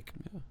artist. Like,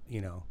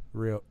 you know,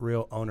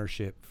 real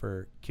ownership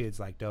for kids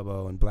like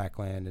Dubbo and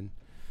Blackland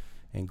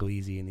and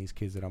Gleezy and these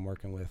kids that I'm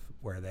working with,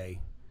 where they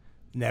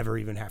never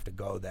even have to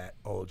go that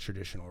old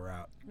traditional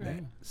route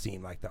that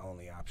seemed like the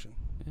only option.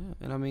 Yeah,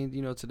 and I mean,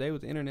 you know, today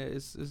with the internet,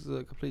 it's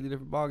a completely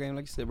different ballgame.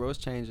 Like you said, bro, it's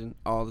changing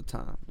all the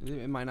time.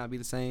 It might not be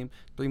the same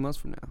 3 months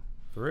from now.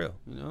 For real.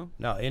 You know?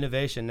 No,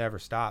 innovation never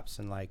stops.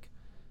 And like,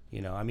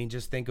 you know, I mean,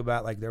 just think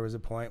about like there was a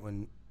point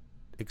when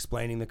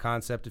explaining the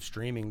concept of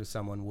streaming to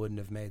someone wouldn't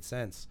have made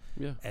sense.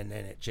 Yeah. And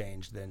then it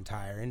changed the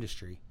entire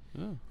industry.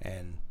 Yeah.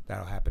 And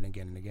that'll happen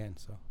again and again.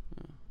 So.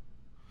 Yeah.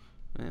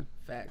 Man,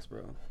 facts,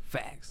 bro.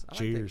 Facts.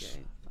 Cheers.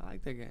 I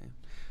like that game.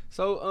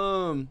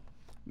 So,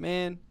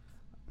 man,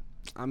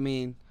 I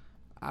mean,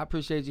 I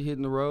appreciate you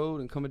hitting the road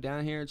and coming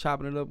down here and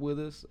chopping it up with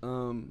us.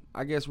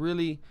 I guess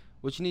really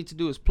what you need to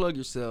do is plug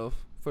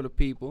yourself for the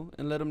people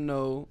and let them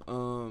know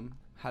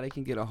how they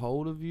can get a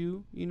hold of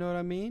you. You know what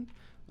I mean?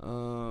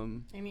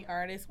 Any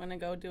artists want to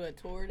go do a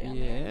tour down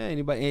there? Yeah,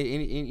 anybody,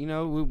 you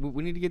know,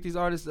 we need to get these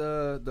artists,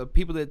 the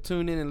people that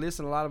tune in and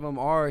listen, a lot of them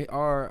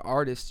are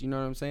artists, you know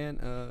what I'm saying?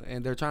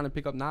 And they're trying to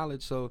pick up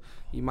knowledge, so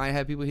you might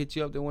have people hit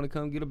you up that want to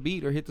come get a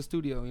beat or hit the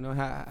studio, you know,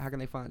 how can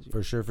they find you?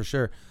 For sure.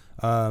 The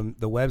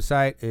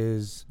website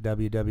is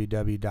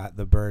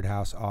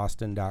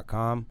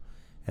www.thebirdhouseaustin.com,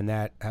 and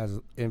that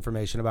has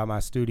information about my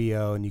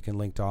studio, and you can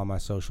link to all my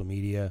social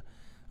media.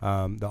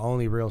 The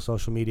only real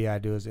social media I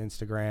do is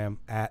Instagram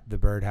at the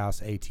Birdhouse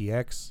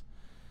ATX,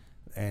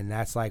 and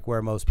that's like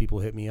where most people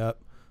hit me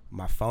up.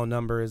 My phone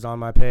number is on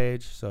my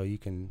page, so you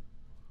can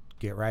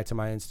get right to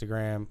my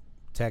Instagram,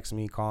 text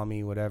me, call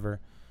me, whatever.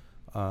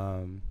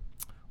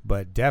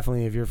 But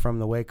definitely if you're from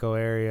the Waco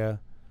area,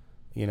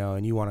 you know,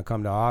 and you want to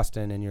come to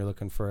Austin and you're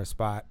looking for a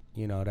spot,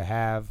 you know,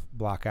 to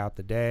block out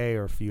the day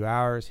or a few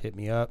hours, hit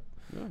me up.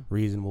 Yeah.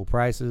 Reasonable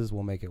prices,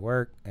 we'll make it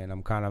work. And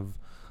I'm kind of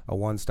a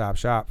one-stop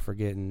shop for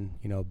getting,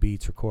 you know,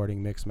 beats,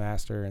 recording, mix,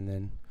 master, and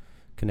then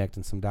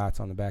connecting some dots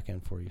on the back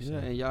end for you. Yeah,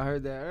 and y'all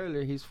heard that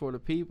earlier. He's for the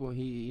people.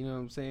 He, you know what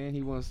I'm saying?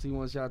 He wants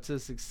y'all to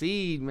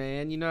succeed,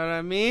 man. You know what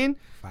I mean?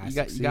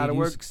 You gotta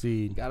work.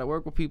 Succeed. You gotta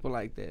work with people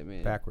like that,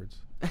 man. Backwards.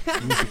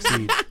 You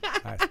succeed.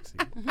 I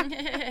succeed.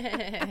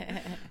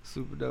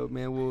 Super dope,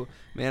 man. Well,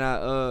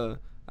 man,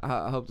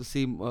 I hope to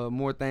see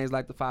more things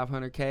like the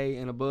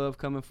 500K and above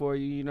coming for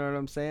you. You know what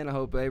I'm saying? I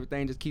hope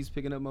everything just keeps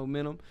picking up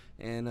momentum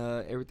and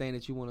everything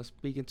that you want to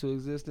speak into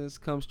existence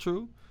comes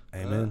true.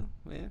 Amen.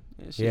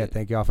 Yeah,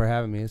 thank y'all for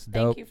having me. It's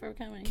dope. Thank you for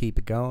coming. Keep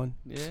it going.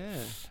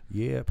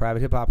 Yeah. Private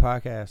Hip Hop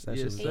Podcast.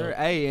 Yes, sir.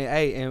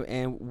 Hey,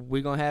 and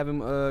we're gonna have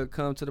him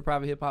come to the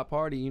Private Hip Hop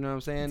party. You know what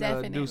I'm saying?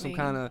 Definitely. Do some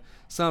kind of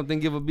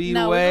something, give a beat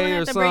away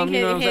or something.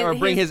 You know what I'm saying? Or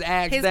bring his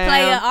acts his down. His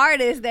player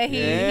artist that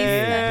he's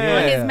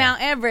on his Mount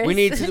Everest. We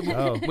need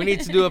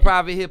to do a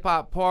Private Hip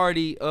Hop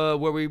party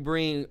where we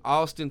bring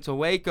Austin to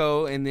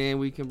Waco, and then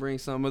we can bring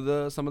some of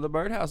the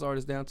Birdhouse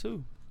artists down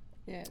too.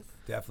 Yes.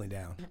 Definitely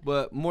down.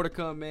 But more to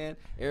come, man.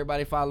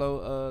 Everybody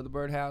follow the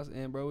Birdhouse,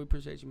 and bro, we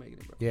appreciate you making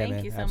it, bro. Yeah,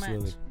 Thank you so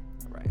absolutely. much.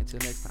 All right, until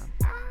next time.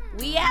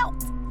 We out.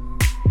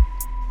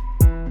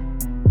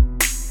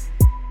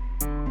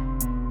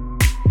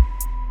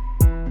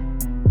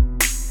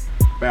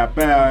 Bow,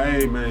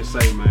 hey man,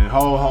 say man,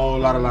 whole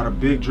lot of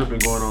big dripping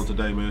going on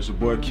today, man. It's your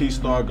boy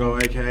Keith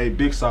Stargo, aka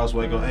Big Sauce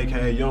Waco,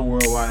 aka Young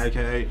Worldwide,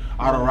 aka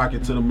Auto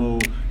Rocket to the Moon.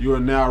 You are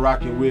now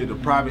rocking with the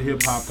Private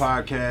Hip Hop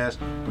Podcast,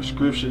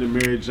 Prescription and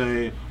Mary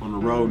Jane on the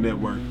Road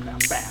Network.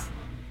 Bow.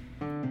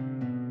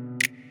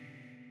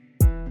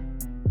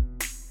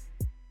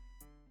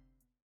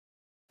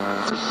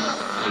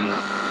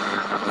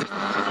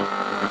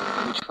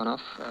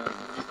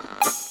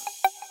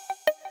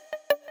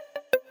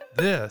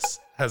 This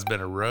has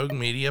been a Rogue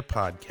Media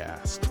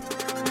podcast.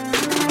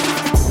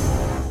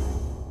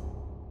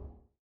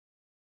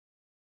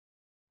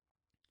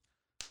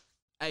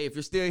 Hey, if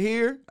you're still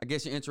here, I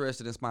guess you're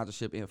interested in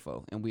sponsorship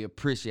info, and we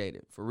appreciate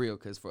it, for real,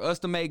 because for us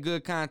to make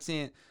good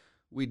content,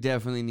 we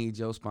definitely need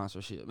your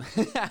sponsorship.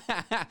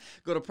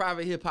 Go to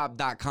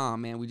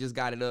privatehiphop.com, man. We just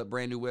got it up,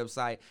 brand new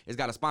website. It's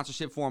got a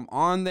sponsorship form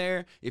on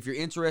there. If you're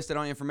interested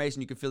on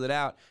information, you can fill it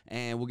out,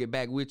 and we'll get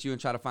back with you and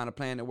try to find a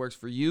plan that works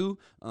for you.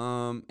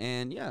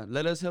 And yeah,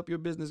 let us help your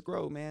business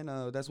grow, man.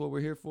 That's what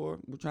we're here for.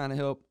 We're trying to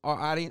help our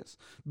audience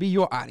be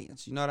your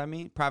audience. You know what I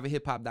mean?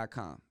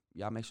 Privatehiphop.com.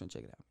 Y'all make sure and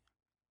check it out.